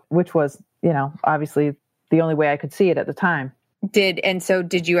too, which was, obviously the only way I could see it at the time. Did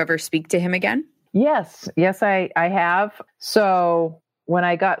you ever speak to him again? Yes, I have. So when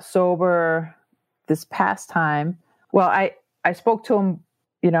I got sober this past time, well, I spoke to him,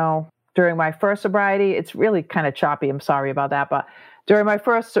 during my first sobriety. It's really kind of choppy. I'm sorry about that. But during my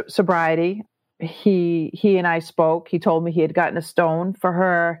first sobriety, he and I spoke. He told me he had gotten a stone for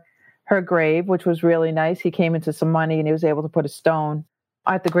her grave, which was really nice. He came into some money and he was able to put a stone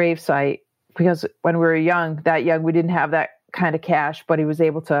at the grave site. because when we were that young, we didn't have that kind of cash, but he was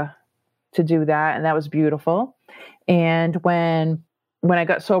able to do that. And that was beautiful. And when I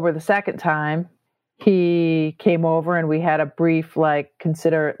got sober the second time, he came over and we had a brief, I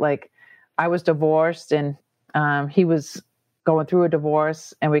was divorced and he was going through a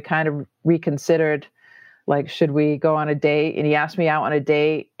divorce, and we kind of reconsidered, should we go on a date? And he asked me out on a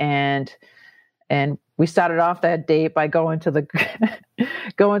date, and we started off that date by going to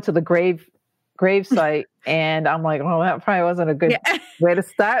the grave site. And I'm like, well, that probably wasn't a good way to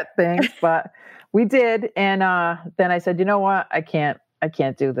start things, but we did. And then I said, you know what? I can't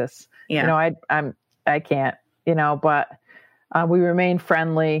do this. Yeah. I can't, but we remained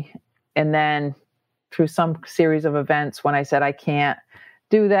friendly. And then through some series of events, when I said, I can't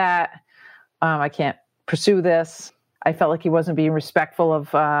do that, I can't pursue this, I felt like he wasn't being respectful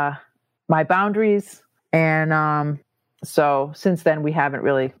of my boundaries. And so since then, we haven't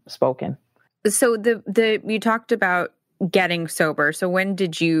really spoken. So you talked about getting sober. So when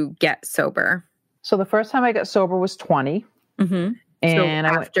did you get sober? So the first time I got sober was 20. Mm-hmm.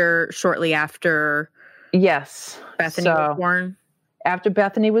 And so shortly after. Yes. Bethany was born. After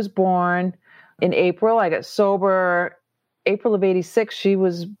Bethany was born in April, I got sober. April of 86, she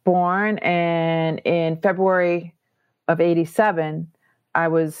was born. And in February of 87, I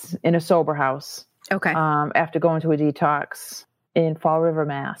was in a sober house. Okay. After going to a detox in Fall River,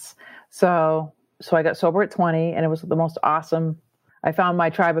 Mass. So I got sober at 20, and it was the most awesome. I found my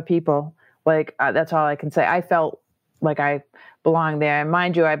tribe of people. That's all I can say. I felt like I belonged there. And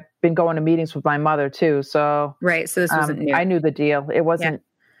mind you, I've been going to meetings with my mother too. So right. So this wasn't new. I knew the deal. It wasn't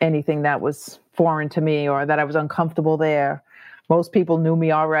anything that was foreign to me or that I was uncomfortable there. Most people knew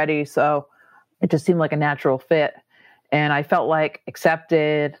me already. So it just seemed like a natural fit. And I felt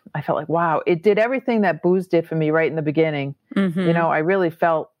accepted. I felt wow, it did everything that booze did for me right in the beginning. Mm-hmm. I really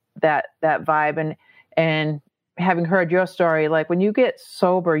felt that vibe. And having heard your story, when you get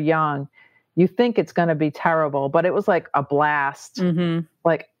sober young, you think it's going to be terrible, but it was a blast. Mm-hmm.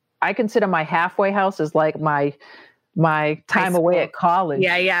 I consider my halfway house as my time away at college.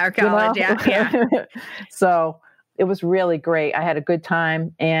 Yeah. Or college. Yeah. So it was really great. I had a good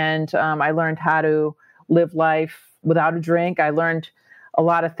time, and I learned how to live life without a drink. I learned a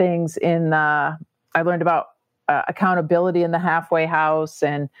lot of things I learned about accountability in the halfway house,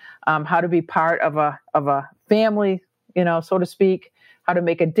 and how to be part of a family, so to speak, how to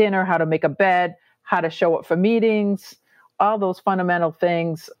make a dinner, how to make a bed, how to show up for meetings, all those fundamental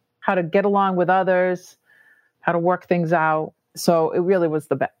things, how to get along with others, how to work things out. So it really was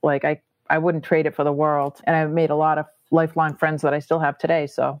the best. I wouldn't trade it for the world. And I've made a lot of lifelong friends that I still have today.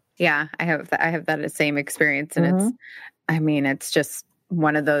 So yeah, I have that same experience. And it's just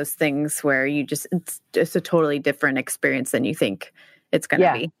one of those things where it's just a totally different experience than you think it's going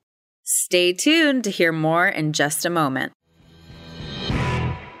to be. Stay tuned to hear more in just a moment.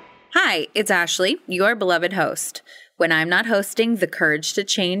 Hi, it's Ashley, your beloved host. When I'm not hosting the Courage to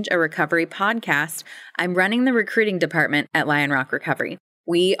Change a Recovery podcast, I'm running the recruiting department at Lion Rock Recovery.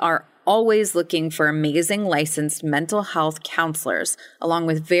 We are always looking for amazing licensed mental health counselors, along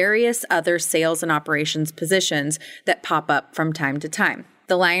with various other sales and operations positions that pop up from time to time.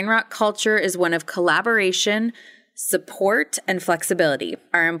 The Lion Rock culture is one of collaboration, support, and flexibility.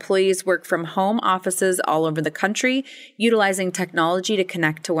 Our employees work from home offices all over the country, utilizing technology to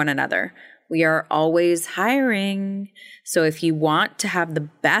connect to one another. We are always hiring. So if you want to have the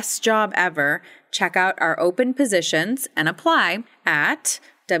best job ever, check out our open positions and apply at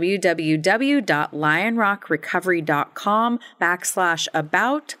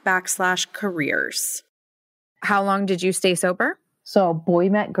www.lionrockrecovery.com/about/careers. How long did you stay sober? So boy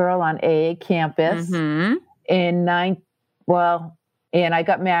met girl on AA campus and I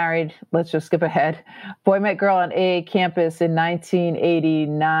got married. Let's just skip ahead. Boy met girl on AA campus in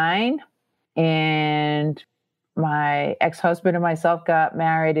 1989. And my ex-husband and myself got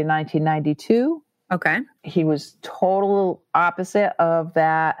married in 1992. Okay. He was total opposite of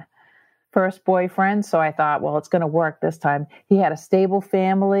that first boyfriend. So I thought, well, it's going to work this time. He had a stable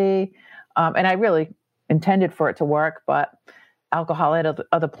family. And I really intended for it to work, but alcohol had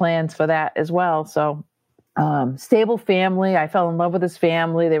other plans for that as well. So stable family. I fell in love with his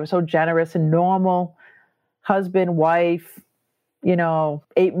family. They were so generous and normal. Husband, wife,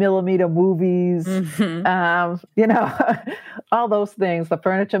 8mm movies, all those things. The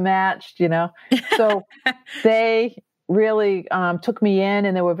furniture matched, So they really took me in,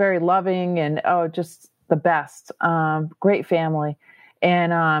 and they were very loving and just the best. Great family.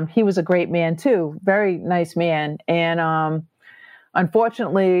 And he was a great man too. Very nice man. And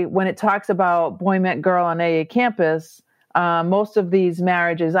unfortunately, when it talks about boy met girl on AA campus, most of these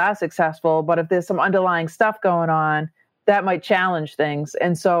marriages are successful, but if there's some underlying stuff going on, that might challenge things.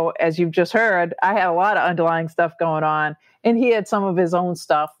 And so, as you've just heard, I had a lot of underlying stuff going on, and he had some of his own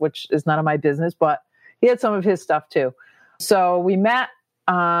stuff, which is none of my business, but he had some of his stuff too. So we met,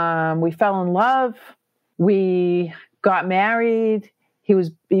 we fell in love, we got married.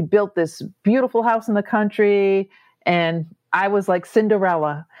 He built this beautiful house in the country, and I was like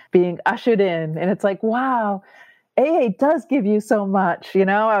Cinderella being ushered in. And it's like, wow, AA does give you so much,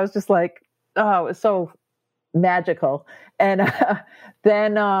 I was just like, oh, it was so magical. And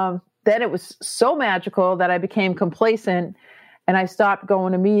then it was so magical that I became complacent, and I stopped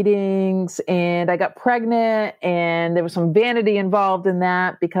going to meetings, and I got pregnant, and there was some vanity involved in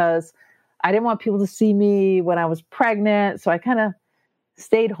that because I didn't want people to see me when I was pregnant. So I kind of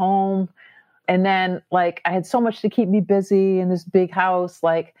stayed home. And then I had so much to keep me busy in this big house,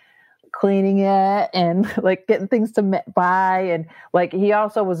 cleaning it and getting things to buy. And he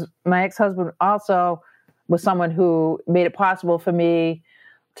also was, my ex-husband also was someone who made it possible for me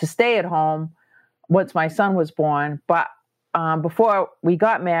to stay at home once my son was born. But before we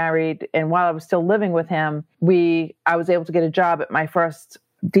got married and while I was still living with him, I was able to get a job at my first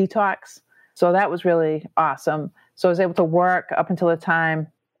detox. So that was really awesome. So I was able to work up until the time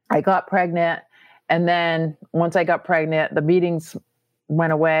I got pregnant. And then once I got pregnant, the meetings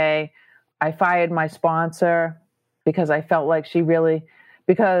went away. I fired my sponsor because I felt like I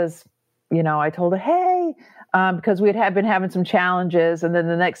told her, hey, because we had been having some challenges. And then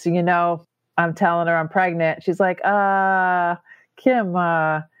the next thing you know, I'm telling her I'm pregnant. She's like, Kim,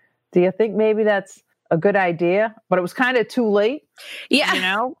 do you think maybe that's a good idea? But it was kind of too late.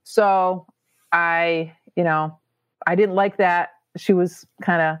 Yeah. So I didn't like that. She was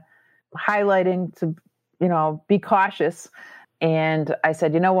kind of highlighting to, be cautious. And I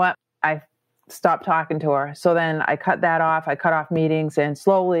said, you know what? I stopped talking to her. So then I cut that off. I cut off meetings, and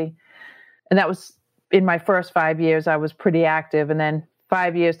slowly, and that was in my first 5 years, I was pretty active. And then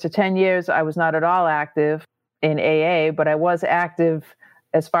 5 years to 10 years, I was not at all active in AA, but I was active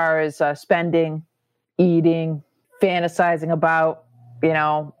as far as spending, eating, fantasizing about,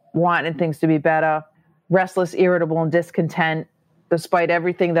 wanting things to be better, restless, irritable, and discontent, despite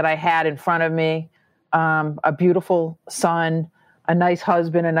everything that I had in front of me, a beautiful son, a nice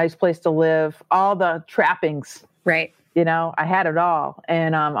husband, a nice place to live, all the trappings. Right. I had it all.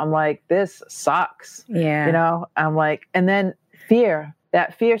 And I'm like, this sucks. Yeah. I'm like, and then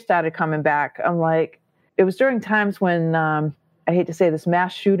that fear started coming back. I'm like, it was during times when, I hate to say this,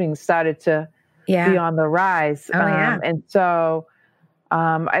 mass shootings started to be on the rise. And so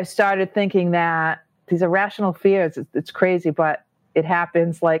I started thinking that these irrational fears, it's crazy, but it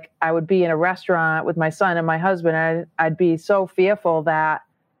happens. I would be in a restaurant with my son and my husband, and I'd be so fearful that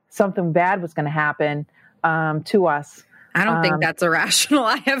something bad was going to happen to us. I don't think that's irrational.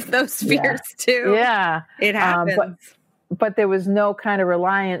 I have those fears too. Yeah. It happens. But there was no kind of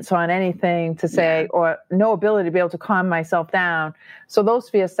reliance on anything to say, or no ability to be able to calm myself down. So those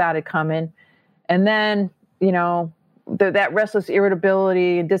fears started coming. And then, that restless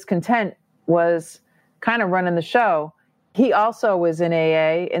irritability and discontent was kind of running the show. He also was in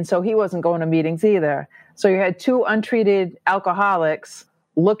AA, and so he wasn't going to meetings either. So you had two untreated alcoholics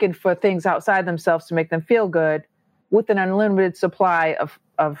looking for things outside themselves to make them feel good with an unlimited supply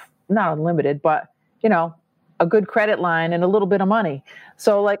of not unlimited, but, a good credit line and a little bit of money.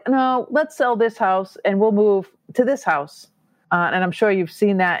 So no, let's sell this house and we'll move to this house. And I'm sure you've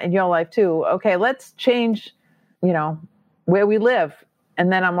seen that in your life too. Okay, let's change, where we live.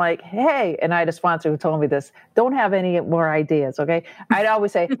 And then I'm like, hey, and I had a sponsor who told me this, don't have any more ideas, okay? I'd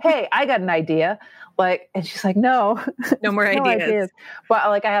always say, hey, I got an idea. And she's like, no. No more ideas. But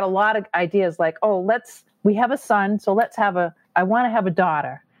I had a lot of ideas we have a son, so I want to have a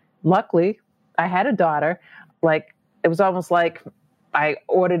daughter. Luckily, I had a daughter. It was almost like I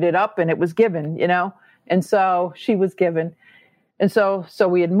ordered it up and it was given, And so she was given. And so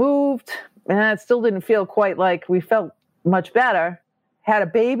we had moved, and it still didn't feel quite like we felt much better. Had a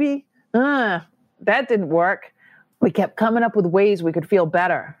baby. That didn't work. We kept coming up with ways we could feel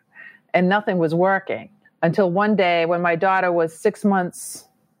better, and nothing was working until one day when my daughter was 6 months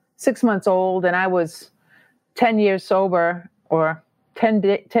old and I was 10 years sober, or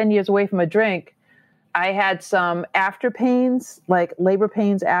 10 years away from a drink. I had some after pains, like labor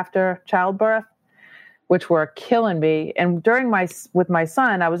pains after childbirth, which were killing me. And with my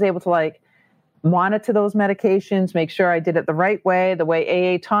son, I was able to monitor those medications, make sure I did it the right way. The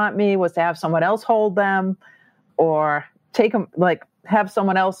way AA taught me was to have someone else hold them, or take them, have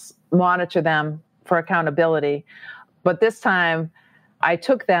someone else monitor them for accountability. But this time I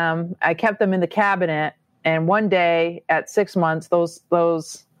took them, I kept them in the cabinet, And one day at 6 months,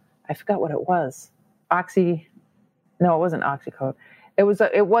 those, I forgot what it was. No, it wasn't oxycodone. It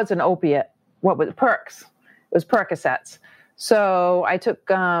was an opiate. What was it? Perks? It was Percocets. So I took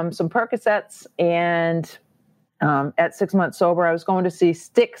some Percocets, and at 6 months sober, I was going to see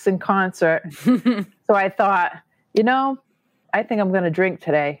Styx in concert. So I thought, I think I'm going to drink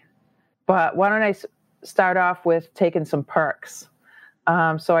today, but why don't I start off with taking some perks?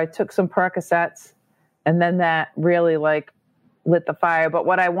 So I took some Percocets, and then that really lit the fire. But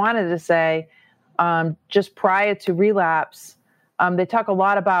what I wanted to say, just prior to relapse, they talk a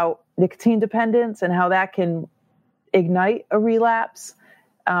lot about nicotine dependence and how that can ignite a relapse.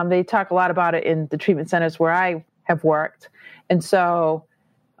 They talk a lot about it in the treatment centers where I have worked. And so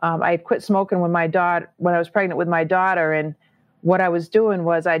I had quit smoking when I was pregnant with my daughter. And what I was doing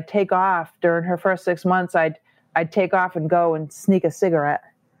was I'd take off during her first 6 months. I'd take off and go and sneak a cigarette,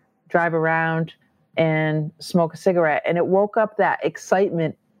 drive around and smoke a cigarette. And it woke up that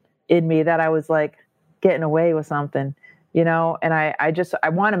excitement in me that I was getting away with something, and I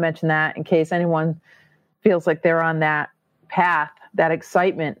want to mention that in case anyone feels like they're on that path, that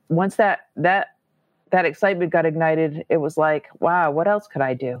excitement. Once that excitement got ignited, it was like, wow, what else could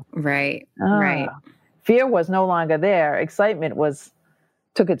I do? Right. Right. Fear was no longer there. Excitement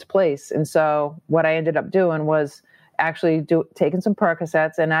took its place. And so what I ended up doing was actually taking some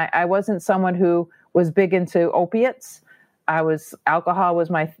Percocets. And I wasn't someone who was big into opiates. Alcohol was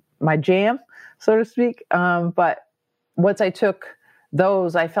my jam, so to speak. But once I took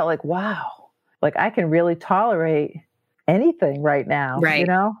those, I felt like, wow, I can really tolerate anything right now, right.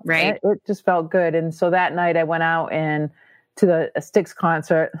 Right. It just felt good. And so that night I went out to a Styx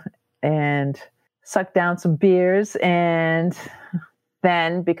concert and sucked down some beers. And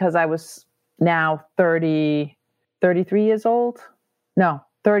then because I was now 33 years old,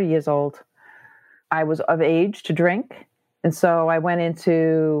 30 years old, I was of age to drink. And so I wanted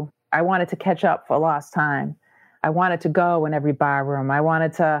to catch up for lost time. I wanted to go in every bar room. I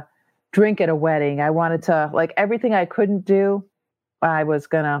wanted to drink at a wedding. I wanted to, everything I couldn't do, I was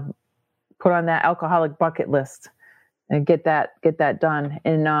going to put on that alcoholic bucket list and get that done.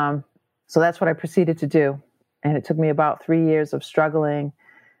 And so that's what I proceeded to do. And it took me about 3 years of struggling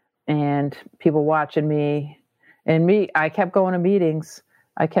and people watching me. And I kept going to meetings.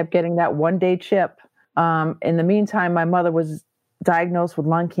 I kept getting that one-day chip. In the meantime, my mother was diagnosed with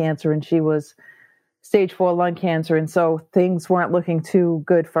lung cancer, and she was stage 4 lung cancer. And so things weren't looking too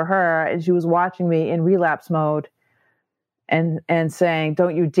good for her. And she was watching me in relapse mode and saying,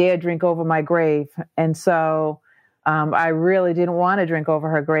 don't you dare drink over my grave. And so I really didn't want to drink over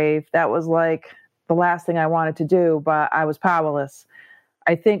her grave. That was the last thing I wanted to do, but I was powerless.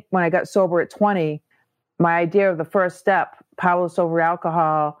 I think when I got sober at 20, my idea of the first step, powerless over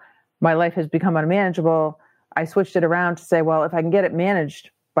alcohol, my life has become unmanageable. I switched it around to say, well, if I can get it managed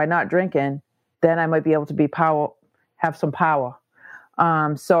by not drinking, then I might be able to have some power.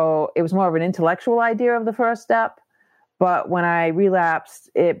 So it was more of an intellectual idea of the first step. But when I relapsed,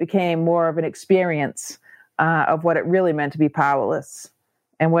 it became more of an experience of what it really meant to be powerless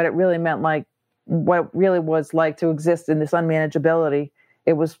and what it really meant what it really was like to exist in this unmanageability.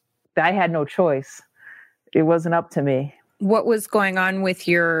 I had no choice. It wasn't up to me. What was going on with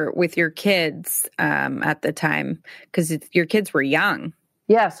your kids at the time? Because your kids were young.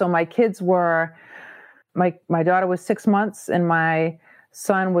 Yeah, so my kids were, my daughter was 6 months and my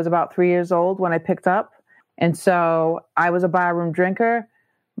son was about 3 years old when I picked up. And so I was a barroom drinker.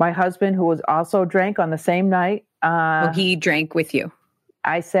 My husband, who was also drank on the same night. He drank with you.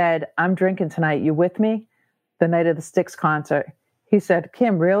 I said, I'm drinking tonight. You with me? The night of the Styx concert. He said,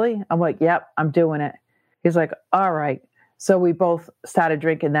 Kim, really? I'm like, yep, I'm doing it. He's like, all right. So we both started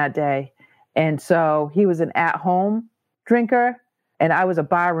drinking that day. And so he was an at-home drinker and I was a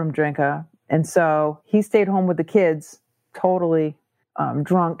barroom drinker. And so he stayed home with the kids, totally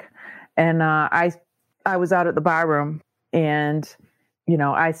drunk. And I was out at the barroom and,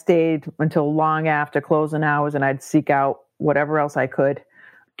 I stayed until long after closing hours and I'd seek out whatever else I could.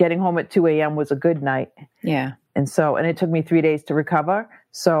 Getting home at 2 a.m. was a good night. Yeah. And it took me 3 days to recover.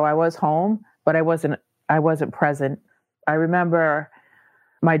 So I was home, but I wasn't present. I remember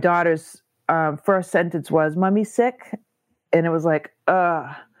my daughter's first sentence was, "Mommy's sick." And it was like, ugh.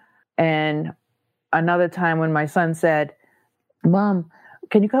 And another time when my son said, "Mom,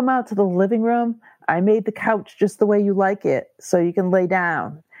 can you come out to the living room? I made the couch just the way you like it so you can lay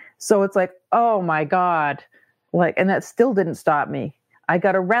down." So it's like, oh my God. And that still didn't stop me. I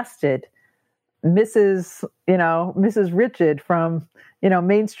got arrested. Mrs. Richard from,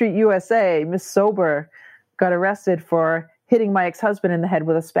 Main Street, USA, Miss Sober, got arrested for hitting my ex-husband in the head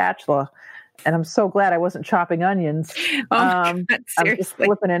with a spatula. And I'm so glad I wasn't chopping onions. Oh my God, I was just seriously.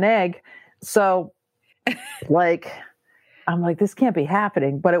 flipping an egg. So like, I'm like, this can't be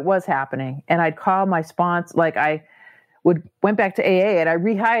happening, but it was happening. And I'd call my sponsor, like I went back to AA and I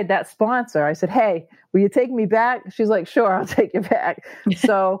rehired that sponsor. I said, hey, will you take me back? She's like, sure, I'll take you back.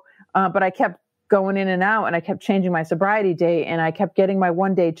 So, but I kept going in and out and I kept changing my sobriety date and I kept getting my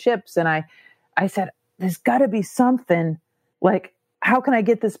 1-day chips. And I said, there's gotta be something, like, how can I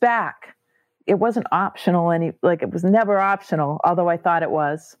get this back? It wasn't optional. It was never optional, although I thought it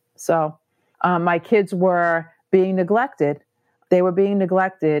was. So, my kids were being neglected. They were being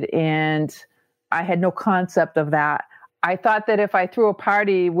neglected and I had no concept of that. I thought that if I threw a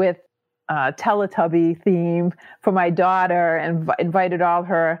party with a Teletubby theme for my daughter and invited all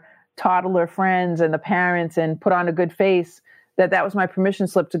her toddler friends and the parents and put on a good face, that was my permission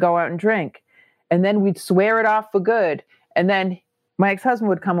slip to go out and drink. And then we'd swear it off for good. And then my ex-husband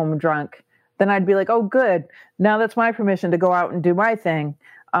would come home drunk. Then I'd be like, oh, good. Now that's my permission to go out and do my thing.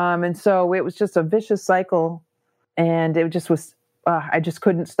 And so it was just a vicious cycle. And it just was, I just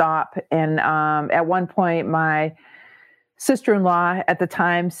couldn't stop. And at one point, my sister-in-law at the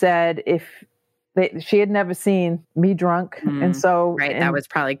time said she had never seen me drunk. And so that was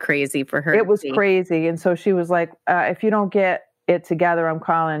probably crazy for her. It was crazy. And so she was like, if you don't get it together, I'm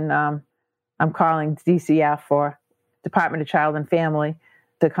calling DCF, or Department of Child and Family,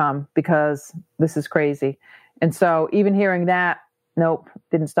 to come because this is crazy. And so even hearing that, nope,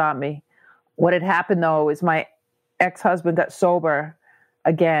 didn't stop me. What had happened though is my ex-husband got sober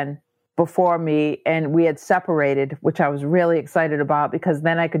again before me and we had separated, which I was really excited about because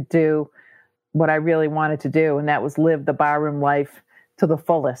then I could do what I really wanted to do. And that was live the barroom life to the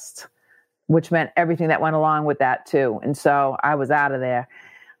fullest, which meant everything that went along with that too. And so I was out of there,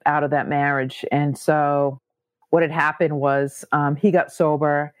 out of that marriage. And so what had happened was he got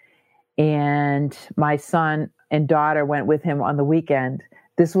sober and my son and daughter went with him on the weekend.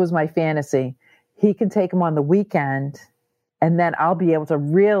 This was my fantasy. He can take him on the weekend and then I'll be able to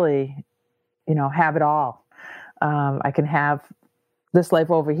really, have it all. I can have this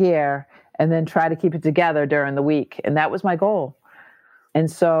life over here and then try to keep it together during the week. And that was my goal. And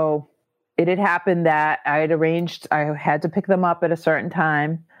so it had happened that I had to pick them up at a certain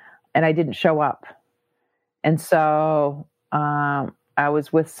time and I didn't show up. And so I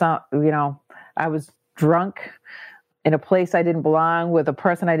was with I was drunk in a place I didn't belong with, a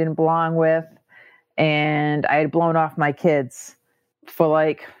person I didn't belong with. And I had blown off my kids for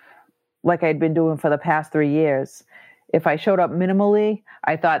like I'd been doing for the past 3 years. If I showed up minimally,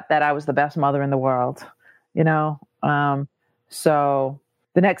 I thought that I was the best mother in the world, So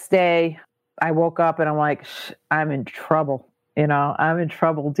the next day I woke up and I'm like, I'm in trouble. I'm in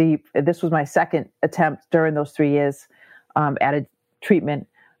trouble deep. This was my second attempt during those 3 years at a treatment.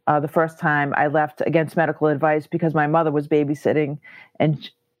 The first time I left against medical advice because my mother was babysitting and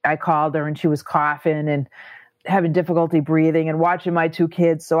I called her and she was coughing and having difficulty breathing and watching my 2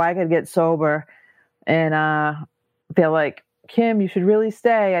 kids so I could get sober. And they're like, Kim, you should really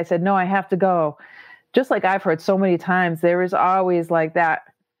stay. I said, no, I have to go. Just like I've heard so many times, there is always like that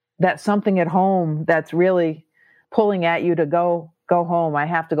something at home that's really pulling at you to go home. I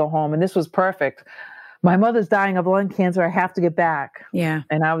have to go home. And this was perfect. My mother's dying of lung cancer. I have to get back. Yeah.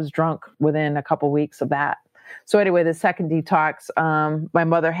 And I was drunk within a couple weeks of that. So anyway, the second detox, my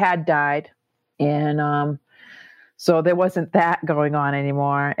mother had died. And so there wasn't that going on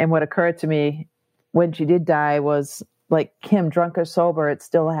anymore. And what occurred to me when she did die was like, Kim, drunk or sober, it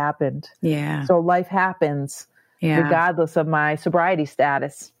still happened. Yeah. So life happens regardless of my sobriety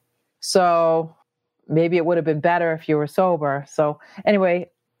status. So maybe it would have been better if you were sober. So anyway,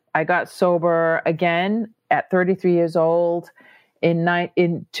 I got sober again at 33 years old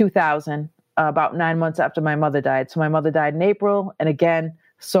in 2000, about 9 months after my mother died. So my mother died in April and again,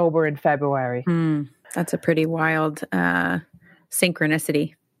 sober in February. That's a pretty wild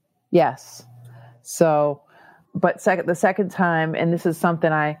synchronicity. Yes. So, but the second time, and this is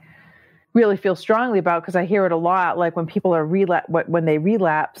something I really feel strongly about because I hear it a lot, like when people are when they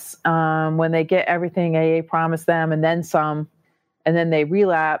relapse, when they get everything AA promised them and then some, and then they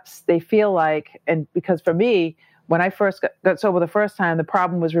relapse, they feel like, and because for me, when I first got sober the first time, the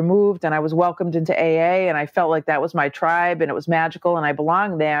problem was removed and I was welcomed into AA and I felt like that was my tribe and it was magical and I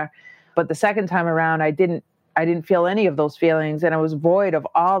belonged there. But the second time around, I didn't feel any of those feelings and I was void of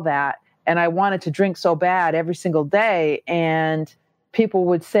all that. And I wanted to drink so bad every single day. And people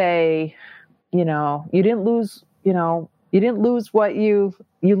would say, you didn't lose what you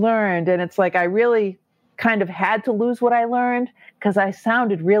learned. And it's like, I really kind of had to lose what I learned because I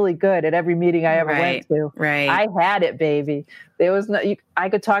sounded really good at every meeting I ever went to. Right. I had it, baby. There was no, I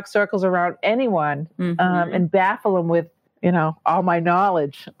could talk circles around anyone and baffle them with, all my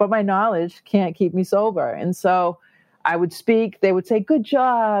knowledge, but my knowledge can't keep me sober. And so I would speak, they would say, good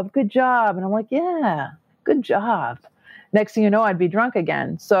job, good job. And I'm like, yeah, good job. Next thing you know, I'd be drunk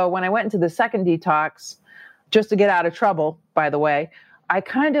again. So when I went into the second detox, just to get out of trouble, by the way, I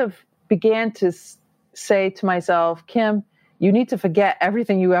kind of began to say to myself, Kim, you need to forget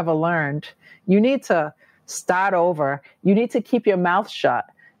everything you ever learned. You need to start over. You need to keep your mouth shut.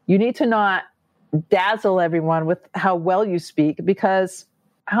 You need to not dazzle everyone with how well you speak, because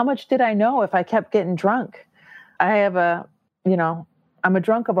how much did I know if I kept getting drunk? I have I'm a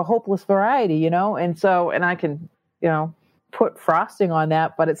drunk of a hopeless variety, and I can, put frosting on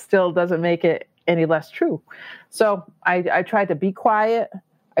that, but it still doesn't make it any less true. So I tried to be quiet.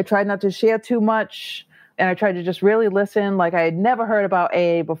 I tried not to share too much. And I tried to just really listen, like I had never heard about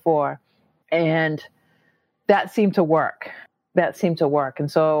AA before. And that seemed to work. And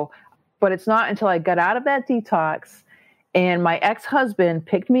so, but it's not until I got out of that detox and my ex-husband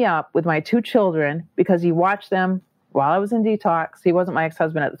picked me up with my 2 children, because he watched them while I was in detox. He wasn't my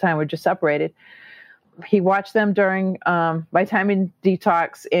ex-husband at the time. We were just separated. He watched them during my time in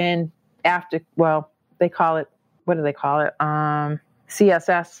detox and after, they call it, what do they call it?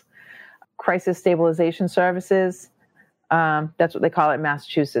 CSS, Crisis Stabilization Services. That's what they call it in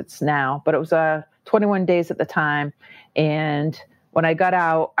Massachusetts now. But it was 21 days at the time. And when I got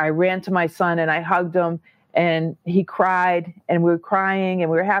out, I ran to my son and I hugged him, and he cried, and we were crying, and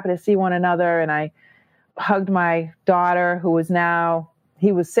we were happy to see one another. And I hugged my daughter,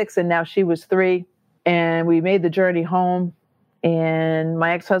 he was 6 and now she was 3. And we made the journey home, and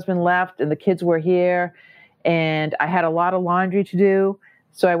my ex-husband left and the kids were here, and I had a lot of laundry to do.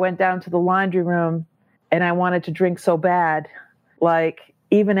 So I went down to the laundry room and I wanted to drink so bad. Like,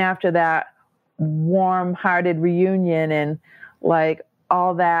 even after that warm-hearted reunion and like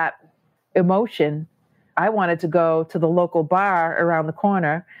all that emotion, I wanted to go to the local bar around the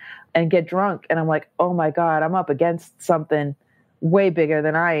corner and get drunk. And I'm like, oh my God, I'm up against something way bigger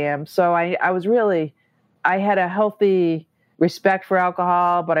than I am. So I had a healthy respect for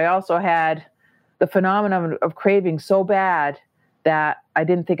alcohol, but I also had the phenomenon of craving so bad that I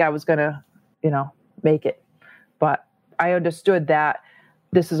didn't think I was going to, make it. But I understood that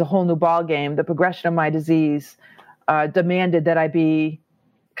this is a whole new ball game. The progression of my disease demanded that I be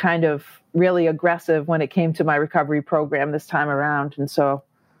kind of really aggressive when it came to my recovery program this time around. And so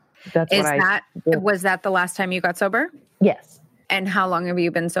that's was that the last time you got sober? Yes. And how long have you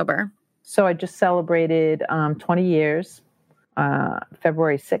been sober? So I just celebrated 20 years,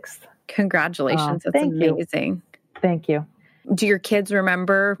 February 6th. Congratulations. That's amazing. Thank you. Do your kids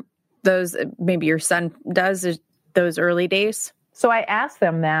remember those, maybe your son does, those early days? So I asked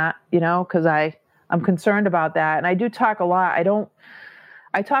them that, because I'm concerned about that. And I do talk a lot.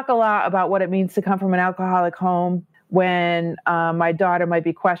 I talk a lot about what it means to come from an alcoholic home, when my daughter might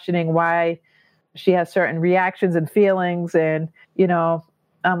be questioning why she has certain reactions and feelings. And,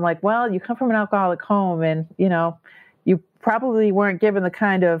 I'm like, well, you come from an alcoholic home, and, you probably weren't given the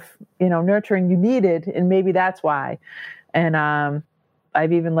kind of, nurturing you needed. And maybe that's why. And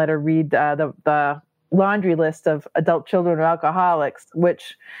I've even let her read the laundry list of adult children of alcoholics,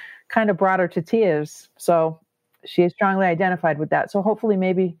 which kind of brought her to tears. So she is strongly identified with that. So hopefully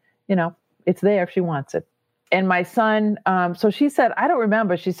maybe, it's there if she wants it. And my son, so she said, I don't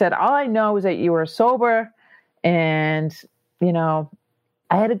remember. She said, all I know is that you were sober and,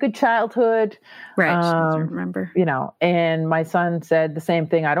 I had a good childhood. Right. She doesn't remember. And my son said the same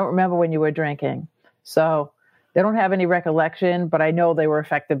thing. I don't remember when you were drinking. So they don't have any recollection, but I know they were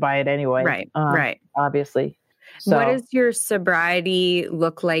affected by it anyway. Right. Right. Obviously. So, what does your sobriety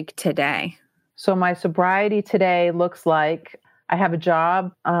look like today? So my sobriety today looks like I have a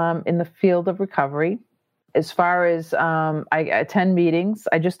job in the field of recovery. As far as I attend meetings,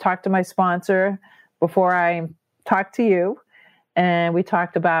 I just talked to my sponsor before I talked to you. And we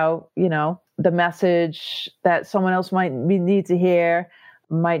talked about, the message that someone else might need to hear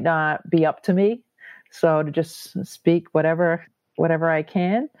might not be up to me. So to just speak whatever I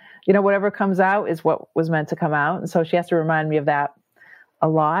can, whatever comes out is what was meant to come out. And so she has to remind me of that a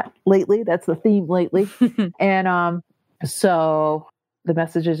lot lately. That's the theme lately. And so the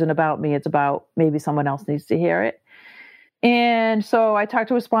message isn't about me. It's about maybe someone else needs to hear it. And so I talked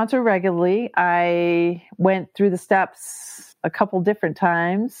to a sponsor regularly. I went through the steps a couple different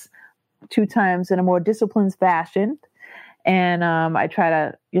times, 2 times in a more disciplined fashion. And I try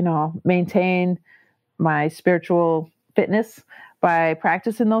to, maintain my spiritual fitness by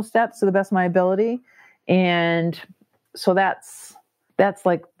practicing those steps to the best of my ability. And so that's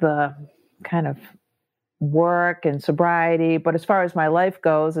like the kind of work and sobriety. But as far as my life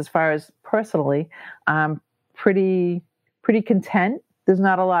goes, as far as personally, I'm pretty content. There's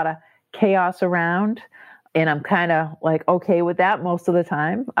not a lot of chaos around, and I'm kind of like okay with that most of the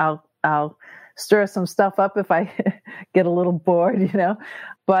time. I'll stir some stuff up if I get a little bored,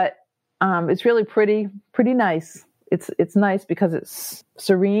 But it's really pretty nice. It's nice because it's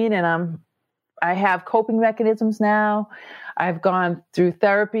serene, and I have coping mechanisms now. I've gone through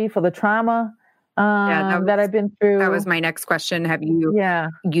therapy for the trauma that I've been through. That was my next question. Have you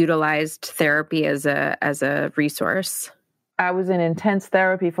utilized therapy as a resource? I was in intense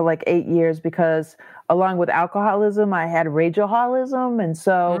therapy for like 8 years because along with alcoholism, I had rageaholicism. And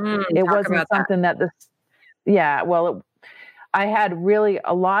so it wasn't something I had really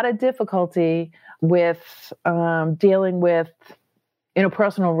a lot of difficulty with dealing with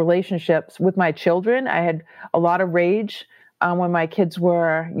interpersonal relationships with my children. I had a lot of rage when my kids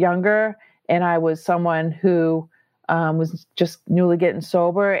were younger, and I was someone who was just newly getting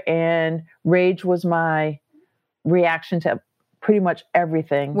sober, and rage was my reaction to pretty much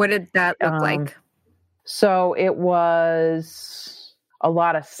everything. What did that look like? So it was a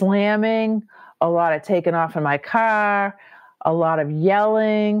lot of slamming, a lot of taking off in my car, a lot of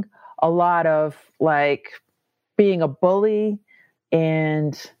yelling, a lot of like being a bully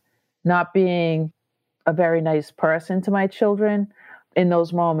and not being a very nice person to my children in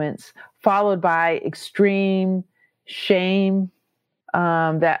those moments, followed by extreme shame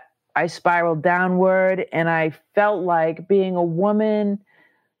that I spiraled downward, and I felt like being a woman,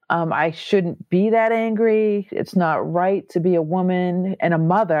 I shouldn't be that angry. It's not right to be a woman and a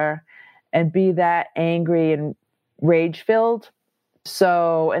mother and be that angry and rage-filled.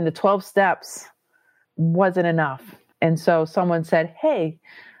 So, and the 12 steps wasn't enough. And so someone said, "Hey,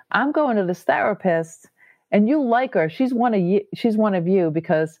 I'm going to this therapist, and you like her. She's one of you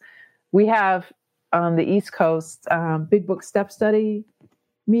because we have on the East Coast big book step study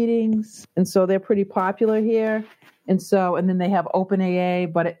meetings, and so they're pretty popular here. And then they have open AA,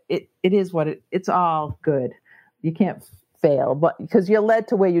 but it is what it's all good. You can't fail, but because you're led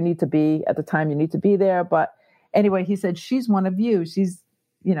to where you need to be at the time you need to be there. But anyway, he said, she's one of you. She's,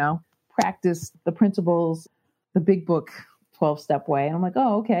 practiced the principles, the big book 12-step way. And I'm like,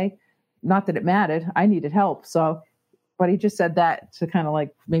 oh, okay. Not that it mattered. I needed help. So, but he just said that to kind of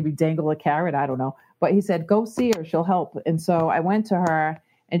like maybe dangle a carrot. I don't know. But he said, go see her. She'll help. And so I went to her,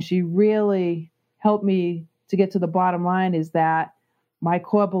 and she really helped me to get to the bottom line, is that my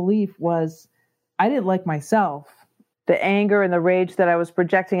core belief was I didn't like myself. The anger and the rage that I was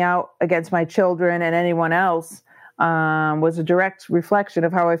projecting out against my children and anyone else was a direct reflection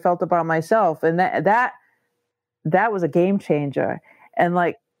of how I felt about myself. And that was a game changer. And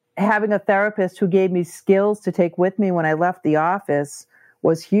like having a therapist who gave me skills to take with me when I left the office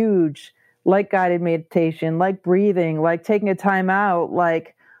was huge, like guided meditation, like breathing, like taking a time out,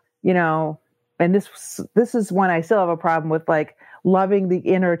 like, and this is one I still have a problem with, like loving the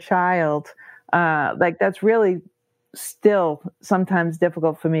inner child. Like that's really still sometimes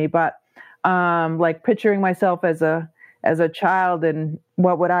difficult for me, but like picturing myself as a child and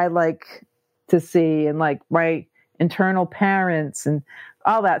what would I like to see, and like my internal parents and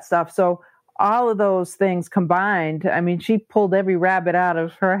all that stuff. So all of those things combined, I mean, she pulled every rabbit out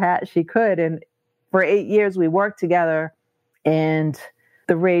of her hat she could. And for 8 years we worked together, and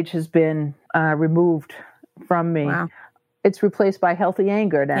the rage has been removed from me. Wow. It's replaced by healthy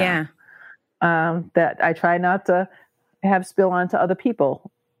anger now. Yeah. That I try not to have spill onto other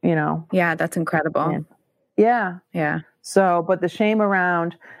people, Yeah, that's incredible. And, yeah. So, but the shame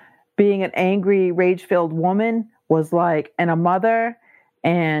around being an angry, rage-filled woman was like, and a mother,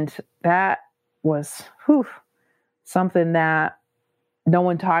 and that was something that no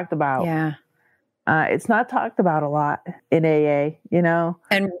one talked about. Yeah. It's not talked about a lot in AA,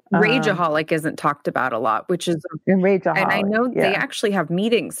 And rageaholic isn't talked about a lot, which is, and rageaholic. And I know they actually have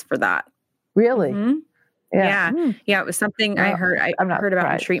meetings for that. Really? Mm-hmm. Yeah. Yeah. It was something I heard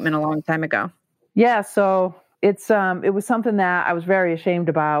about in treatment a long time ago. Yeah. So it was something that I was very ashamed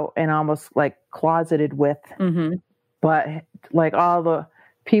about and almost like closeted with. Mm-hmm. But like all the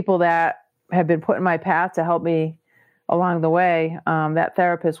people that have been put in my path to help me along the way, that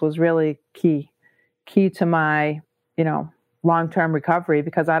therapist was really key to my, long-term recovery,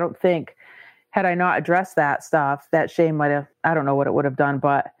 because I don't think had I not addressed that stuff, that shame might have, I don't know what it would have done,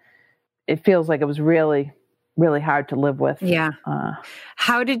 but it feels like it was really, really hard to live with. Yeah.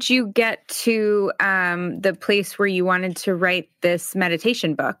 How did you get to the place where you wanted to write this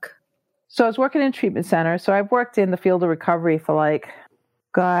meditation book? So I was working in a treatment center. So I've worked in the field of recovery for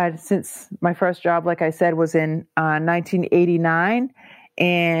since my first job, like I said, was in 1989.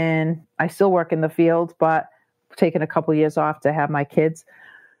 And I still work in the field, but I've taken a couple of years off to have my kids.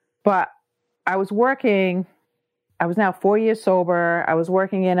 But I was now 4 years sober. I was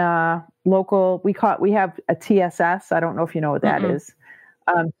working in a local, we have a TSS. I don't know if you know what that is.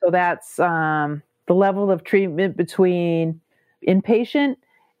 So that's the level of treatment between inpatient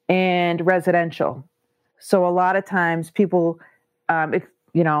and residential. So a lot of times people,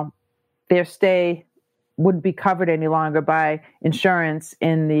 their stay wouldn't be covered any longer by insurance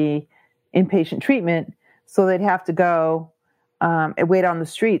in the inpatient treatment. So they'd have to go and wait on the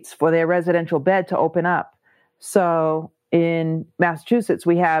streets for their residential bed to open up. So in Massachusetts,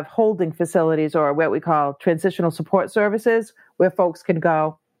 we have holding facilities, or what we call transitional support services, where folks can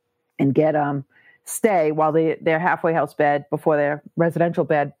go and get stay while their halfway house bed before their residential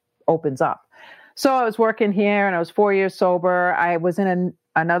bed opens up. So I was working here, and I was 4 years sober. I was in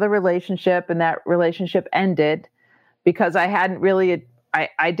another relationship, and that relationship ended because I didn't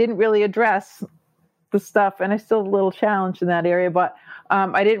really address the stuff, and I still a little challenged in that area, but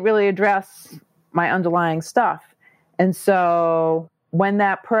I didn't really address my underlying stuff. And so when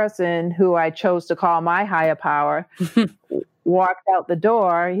that person who I chose to call my higher power walked out the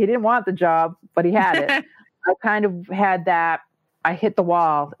door, he didn't want the job, but he had it. I kind of had that. I hit the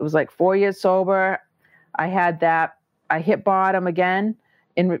wall. It was like 4 years sober. I had that. I hit bottom again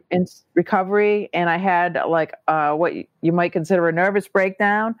in recovery, and I had like what you might consider a nervous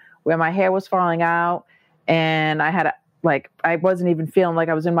breakdown, where my hair was falling out, and I wasn't even feeling like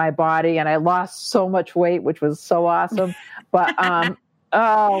I was in my body, and I lost so much weight, which was so awesome. But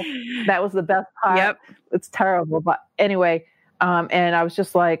that was the best part. Yep. It's terrible, but anyway, and I was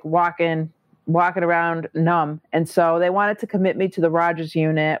just like walking around numb. And so they wanted to commit me to the Rogers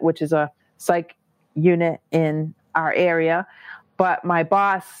unit, which is a psych unit in our area. But my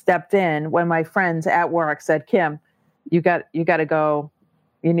boss stepped in when my friends at work said, "Kim, you got to go.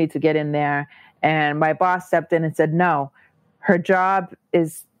 You need to get in there." And my boss stepped in and said, "No, her job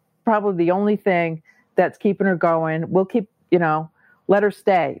is probably the only thing that's keeping her going. We'll keep, let her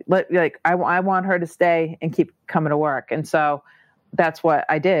stay. I want her to stay and keep coming to work." And so that's what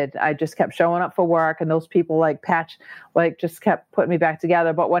I did. I just kept showing up for work, and those people just kept putting me back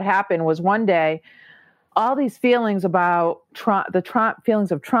together. But what happened was one day, all these feelings about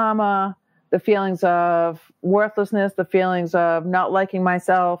feelings of trauma, the feelings of worthlessness, the feelings of not liking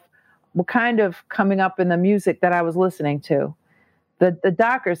myself were kind of coming up in the music that I was listening to. The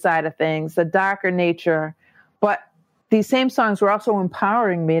darker side of things, the darker nature. But these same songs were also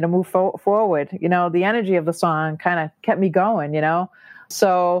empowering me to move forward. The energy of the song kind of kept me going,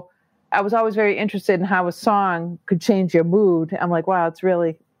 So I was always very interested in how a song could change your mood. I'm like, wow, it's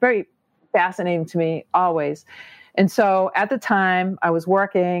really very fascinating to me always. And so at the time I was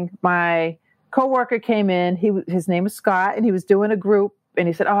working, my coworker came in. His name is Scott, and he was doing a group. And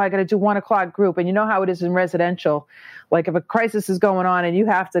he said, "Oh, I got to do 1 o'clock group." And you know how it is in residential. Like if a crisis is going on and you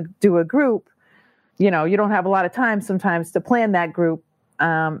have to do a group, you don't have a lot of time sometimes to plan that group.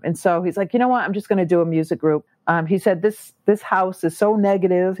 And so he's like, "You know what? I'm just going to do a music group." He said, this house is so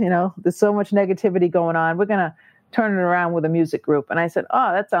negative. There's so much negativity going on. We're going to turn it around with a music group. And I said,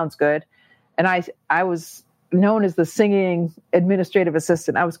 "Oh, that sounds good." And I was known as the singing administrative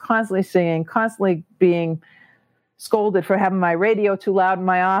assistant. I was constantly singing, constantly being scolded for having my radio too loud in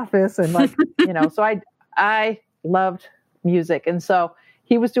my office. And so I loved music. And so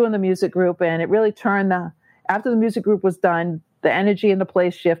he was doing the music group, and it really turned after the music group was done, the energy in the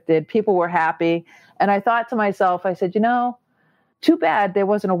place shifted. People were happy. And I thought to myself, I said, too bad there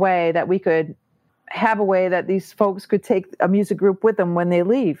wasn't a way that we could have a way that these folks could take a music group with them when they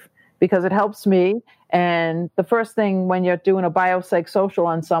leave, because it helps me. And the first thing when you're doing a biopsychosocial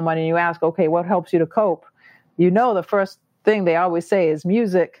on someone and you ask, okay, what helps you to cope? The first thing they always say is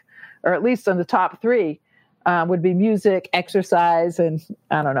music, or at least on the top 3 would be music, exercise, and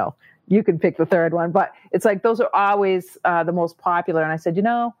I don't know. You can pick the third one, but it's like those are always the most popular. And I said,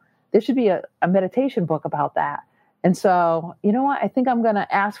 there should be a meditation book about that. And so, what? I think I'm going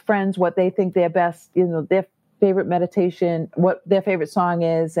to ask friends what they think their best, their favorite meditation, what their favorite song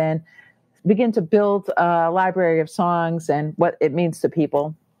is, and begin to build a library of songs and what it means to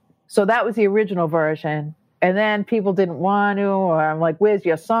people. So that was the original version. And then people didn't want to, or I'm like, "Where's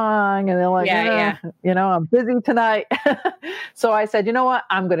your song?" And they're like, yeah. I'm busy tonight. So I said, what?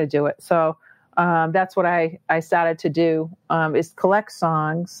 I'm going to do it. So that's what I started to do, is collect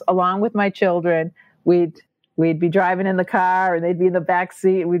songs along with my children. We'd be driving in the car, and they'd be in the back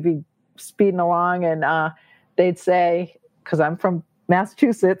seat. We'd be speeding along, and they'd say, because I'm from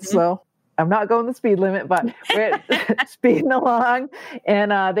Massachusetts, so I'm not going the speed limit, but we're speeding along,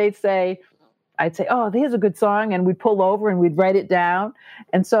 and they'd say, I'd say, oh, here's a good song. And we'd pull over and we'd write it down.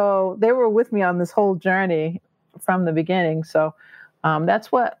 And so they were with me on this whole journey from the beginning. So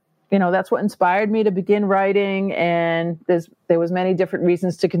that's what inspired me to begin writing. And there was many different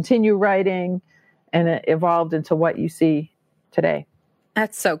reasons to continue writing, and it evolved into what you see today.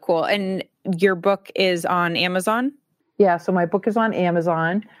 That's so cool. And your book is on Amazon? Yeah. So my book is on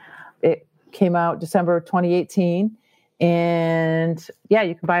Amazon. It came out December 2018. And yeah,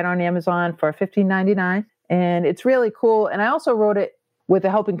 you can buy it on Amazon for $15.99. And it's really cool. And I also wrote it with a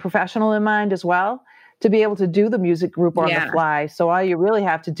helping professional in mind as well, to be able to do the music group on the fly. So all you really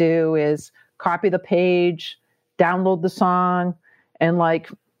have to do is copy the page, download the song, and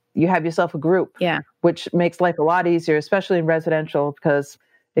you have yourself a group. Yeah. Which makes life a lot easier, especially in residential, because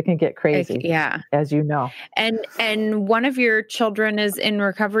it can get crazy. As you know. And one of your children is in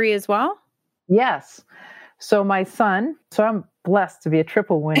recovery as well? Yes. So my son, I'm blessed to be a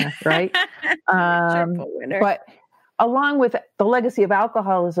triple winner, right? Triple winner. But along with the legacy of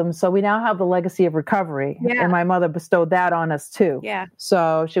alcoholism, so we now have the legacy of recovery. Yeah. And my mother bestowed that on us too. Yeah.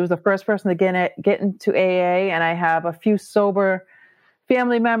 So she was the first person to get into AA, and I have a few sober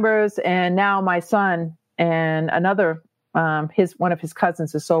family members, and now my son and another, one of his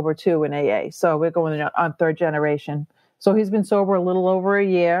cousins is sober too in AA. So we're going on third generation. So he's been sober a little over a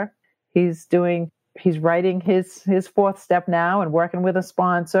year. He's writing his fourth step now and working with a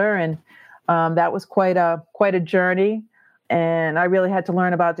sponsor. And that was quite a journey. And I really had to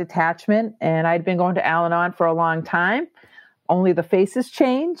learn about detachment. And I'd been going to Al-Anon for a long time. Only the faces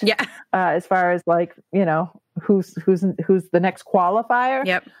change. Yeah. As far as who's the next qualifier.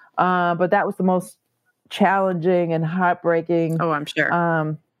 Yep. But that was the most challenging and heartbreaking. Oh, I'm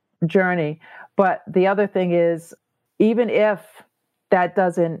sure. Journey. But the other thing is, even if that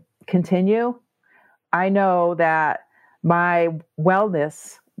doesn't continue, I know that my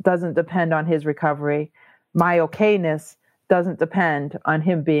wellness doesn't depend on his recovery. My okayness doesn't depend on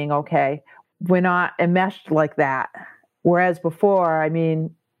him being okay. We're not enmeshed like that. Whereas before,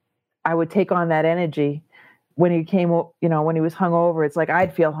 I would take on that energy. When he came, when he was hungover, it's like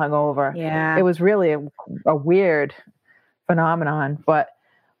I'd feel hungover. Yeah. It was really a weird phenomenon. But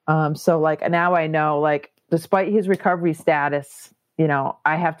so now I know, despite his recovery status,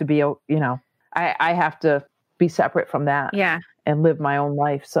 I have to be, I have to be separate from that. Yeah. And live my own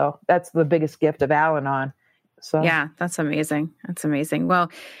life. So that's the biggest gift of Al-Anon. So yeah, that's amazing. That's amazing.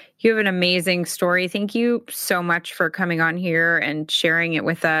 Well, you have an amazing story. Thank you so much for coming on here and sharing it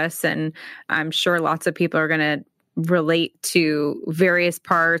with us. And I'm sure lots of people are going to relate to various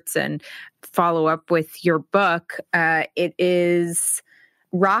parts and follow up with your book. It is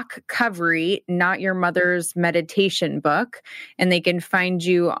Rockcovery, Not Your Mother's Meditation Book. And they can find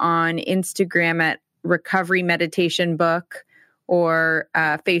you on Instagram at Recovery Meditation Book, or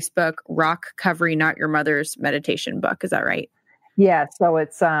Facebook, Rockcovery, Not Your Mother's Meditation Book. Is that right? Yeah. So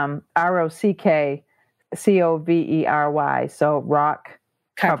it's ROCKCOVERY. So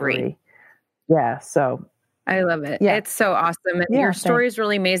Rockcovery. Yeah. So I love it. Yeah. It's so awesome. And your story is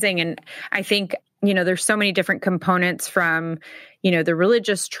really amazing. And I think, there's so many different components from, the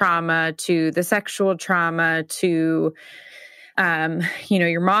religious trauma to the sexual trauma to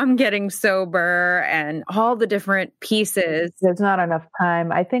your mom getting sober and all the different pieces. There's not enough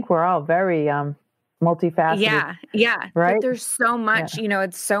time. I think we're all very multifaceted. Yeah. Right. But there's so much,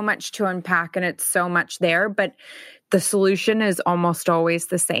 it's so much to unpack and it's so much there, but the solution is almost always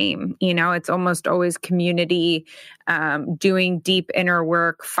the same. It's almost always community, doing deep inner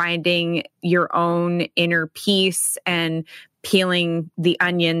work, finding your own inner peace and peeling the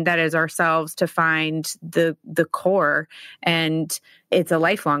onion that is ourselves to find the core. And it's a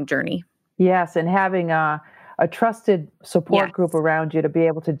lifelong journey. Yes. And having a trusted support group around you to be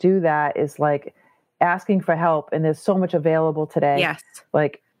able to do that is like asking for help. And there's so much available today. Yes.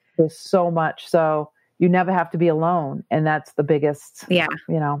 There's so much. So you never have to be alone. And that's the biggest,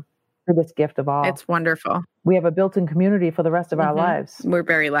 biggest gift of all. It's wonderful. We have a built-in community for the rest of our lives. We're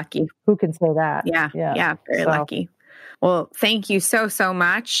very lucky. Who can say that? Yeah. Very lucky. Well, thank you so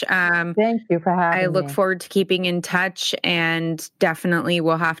much. Thank you for having me. I look forward to keeping in touch, and definitely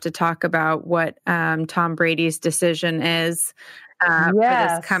we'll have to talk about what Tom Brady's decision is for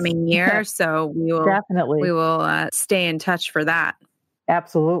this coming year. So we will stay in touch for that.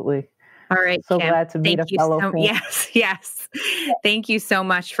 Absolutely. All right. So Kim, glad to meet a fellow fan. Yes. Thank you so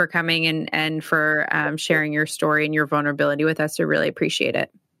much for coming and for sharing your story and your vulnerability with us. I really appreciate it.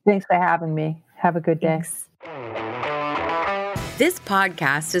 Thanks for having me. Have a good day. Thanks. This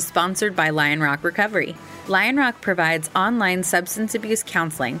podcast is sponsored by Lion Rock Recovery. Lion Rock provides online substance abuse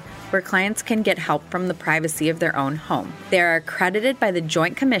counseling where clients can get help from the privacy of their own home. They are accredited by the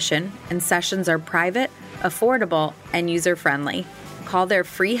Joint Commission, and sessions are private, affordable, and user-friendly. Call their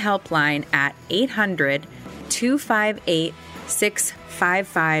free helpline at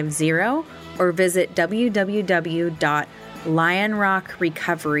 800-258-6550 or visit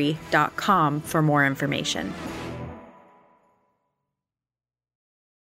www.lionrockrecovery.com for more information.